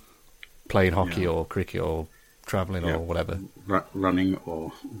playing hockey or cricket or travelling or whatever. Running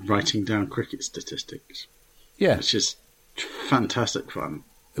or writing down cricket statistics. Yeah. It's just fantastic fun.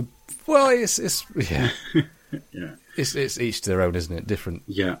 Well, it's yeah. Yeah. It's each to their own, isn't it? Different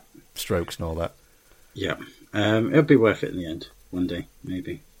strokes and all that. Yeah. It'll be worth it in the end. One day,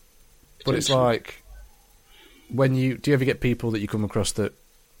 maybe. But it's like, do you ever get people that you come across that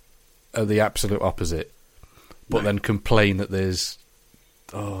are the absolute opposite, but then complain that there's,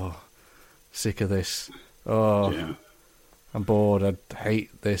 sick of this. I'm bored. I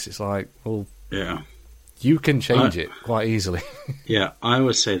hate this. It's like, well, you can change it quite easily. Yeah, I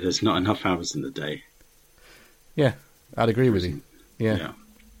would say there's not enough hours in the day. Yeah, I'd agree with you. Yeah.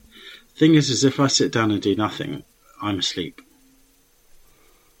 Thing is if I sit down and do nothing, I'm asleep.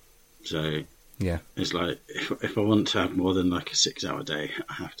 So it's like if I want to have more than like a 6-hour day,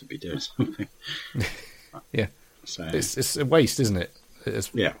 I have to be doing something. Yeah. So it's a waste, isn't it?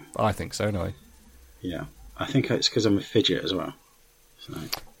 I think so, anyway. Yeah, I think it's because I'm a fidget as well. So.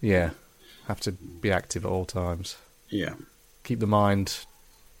 Yeah, have to be active at all times. Yeah, keep the mind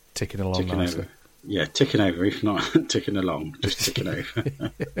ticking along nicely. Over. Yeah, ticking over, if not ticking along, just ticking over.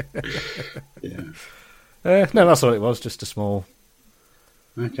 Yeah. No, that's all it was. Just a small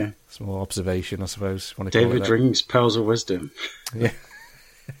observation, I suppose. David rings pearls of wisdom. Yeah.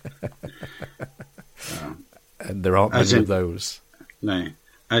 And there aren't many of those. No,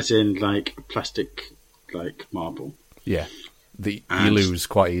 as in like plastic, like marble. Yeah, you lose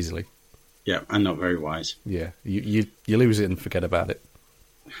quite easily. Yeah, and not very wise. Yeah, you lose it and forget about it.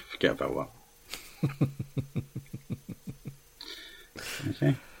 Forget about what?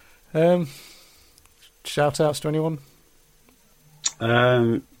 Okay. Shout outs to anyone?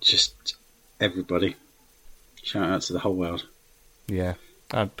 Just everybody. Shout out to the whole world. Yeah,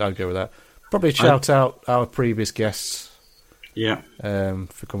 I'd go with that. Probably shout out our previous guests. Yeah.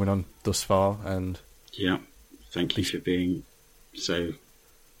 For coming on thus far, and thank you for being so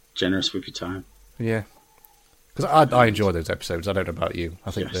generous with your time. Yeah, because I enjoy those episodes. I don't know about you.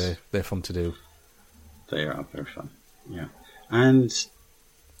 I think they're fun to do. They are very fun. Yeah, and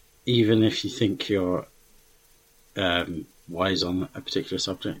even if you think you're wise on a particular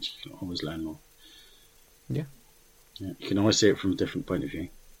subject, you can always learn more. Yeah, you can always see it from a different point of view.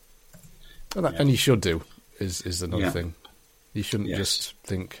 And you should do is another thing. You shouldn't just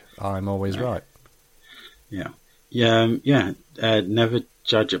think I'm always right. Yeah, Never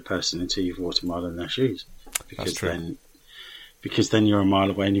judge a person until you've walked a mile in their shoes. That's true. Because then you're a mile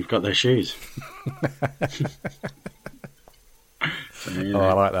away and you've got their shoes. So, Oh,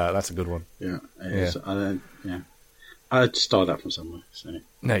 I like that. That's a good one. Yeah. I stole that from somewhere. So.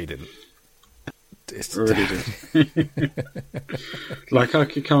 No, you didn't. I really did. Like I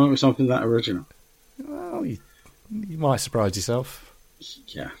could come up with something that original. Well, you might surprise yourself.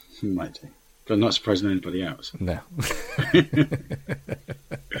 Yeah, you might do. But not surprising anybody else. No.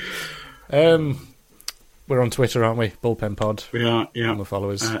 We're on Twitter, aren't we? Bullpen Pod. We are, yeah. On the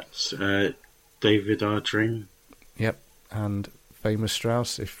followers. At David R. Dream. Yep. And Famous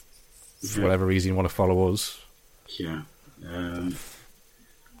Strauss, if for whatever reason you want to follow us. Yeah. Not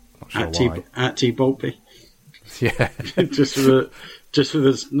sure why. At T. Boltby. Yeah. just for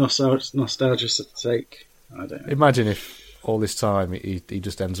the nostalgia's sake. I don't know. Imagine if all this time he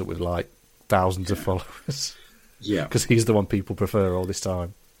just ends up with like thousands of followers. Yeah. Because he's the one people prefer all this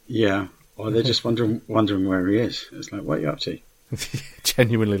time. Yeah. Or they're just wondering where he is. It's like, what are you up to?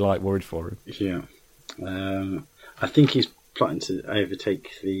 Genuinely like worried for him. Yeah. I think he's plotting to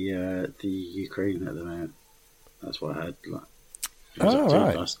overtake the Ukraine at the moment. That's what I heard. Like,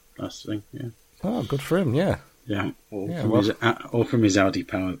 right. Last thing, yeah. Oh, good for him, yeah. Yeah, all from his Audi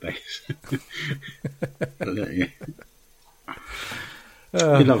power base.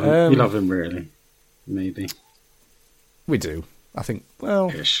 You love him, really. Maybe. We do. I think, well...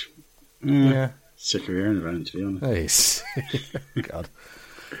 Ish. Yeah. Sick of hearing about it, to be honest. God.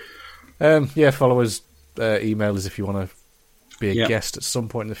 Follow us, email us if you want to be a guest at some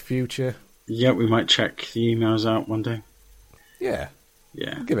point in the future. Yeah, we might check the emails out one day. Yeah.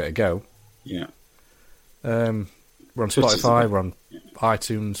 Yeah. Give it a go. Yeah. We're on Spotify, we're on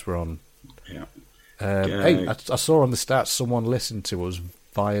iTunes, we're on... Yeah. Hey, I saw on the stats someone listened to us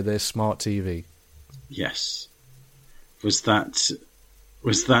via their smart TV. Yes. Was that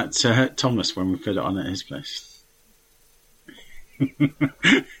Thomas when we put it on at his place?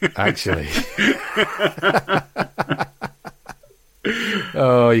 Actually.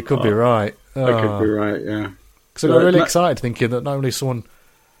 Oh, you could be right. Oh. I could be right, yeah. Because I got really excited thinking that not only someone...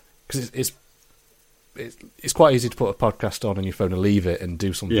 Because it's quite easy to put a podcast on your phone and leave it and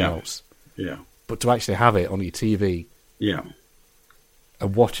do something else. Yeah. But to actually have it on your TV... Yeah.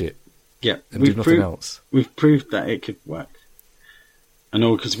 And watch it. Yeah. And do nothing else. We've proved that it could work. And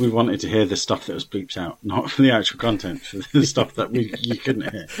all because we wanted to hear the stuff that was bleeped out, not for the actual content, for the stuff that you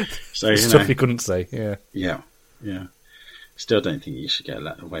couldn't hear. So stuff you couldn't say, yeah. Yeah. Yeah. Still don't think you should get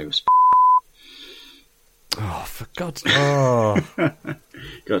away with... Oh, for God's... Oh.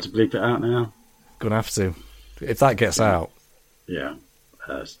 Got to bleep it out now. Gonna have to. If that gets out... Yeah.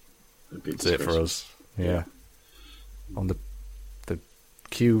 That's it for us. Yeah. On the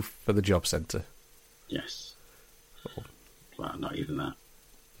queue for the job centre. Yes. Well, not even that.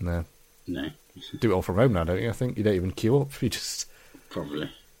 No. Do it all from home now, don't you? I think you don't even queue up. You just... Probably.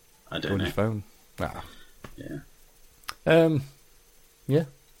 I don't know. On your phone. Ah. Yeah. Yeah.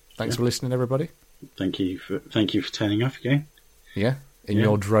 Thanks for listening, everybody. Thank you for turning up again. Yeah. In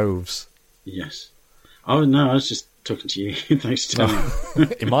your droves. Yes. Oh no, I was just talking to you. Thanks for turning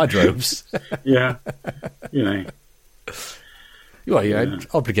up. In my droves. Yeah. You know. Well, yeah,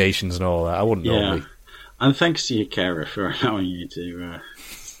 obligations and all that. I wouldn't normally. And thanks to your carer for allowing you to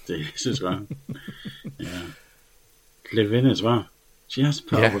do this as well. Yeah. Live in as well. She has to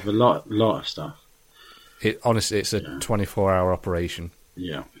put up with a lot of stuff. Honestly, it's a 24-hour operation.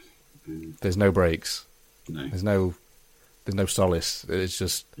 Yeah. There's no breaks. No. There's no solace. It's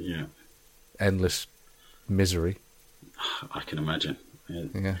just endless misery. I can imagine.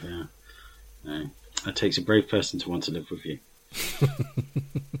 Yeah. No. It takes a brave person to want to live with you.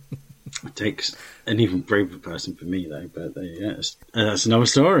 It takes an even braver person for me, though. But that's another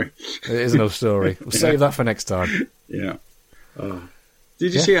story. It is another story. We'll save that for next time. Yeah. Oh.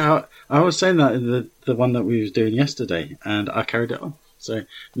 Did you see how I was saying that in the one that we was doing yesterday, and I carried it on, so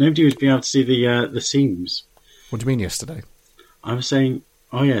nobody would be able to see the seams. What do you mean yesterday? I was saying,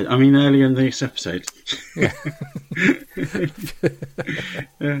 earlier in this episode. Yeah.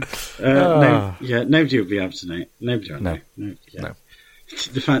 Nobody would be able to know. Nobody would know. No.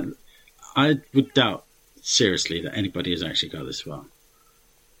 The fact, I would doubt seriously that anybody has actually got this far.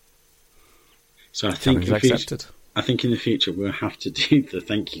 So I think in the future we'll have to do the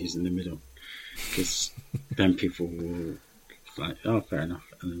thank yous in the middle, because then people will like, oh, fair enough,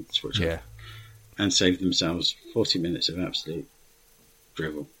 and then switch off and save themselves 40 minutes of absolute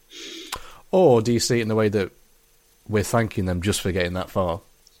drivel. Or do you see it in the way that we're thanking them just for getting that far?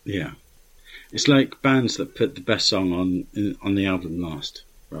 Yeah. It's like bands that put the best song on the album last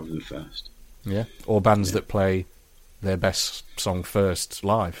rather than first. Yeah. Or bands that play their best song first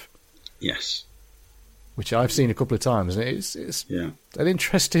live. Yes. Which I've seen a couple of times, and it's an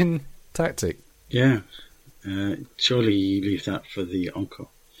interesting tactic. Yeah. Surely you leave that for the encore.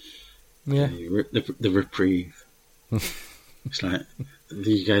 Yeah. The reprieve. It's like,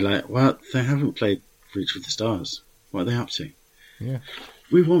 you go like, well, they haven't played Reach for the Stars. What are they up to? Yeah.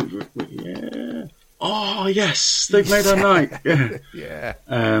 We want... Yeah. Oh, yes! They've made our night! Yeah. Yeah.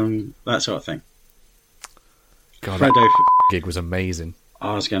 That sort of thing. God, Fredo that gig was amazing.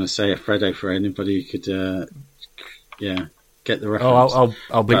 I was going to say a Fredo for anybody who could, get the reference. Oh,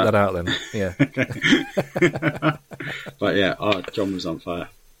 I'll bleep that out then. Yeah. But yeah, John was on fire.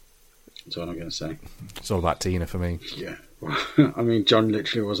 That's what I'm going to say. It's all about Tina for me. Yeah. I mean, John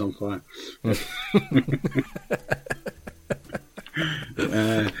literally was on fire. And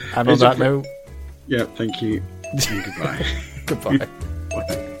on that note... Yeah, thank you. And goodbye. Goodbye.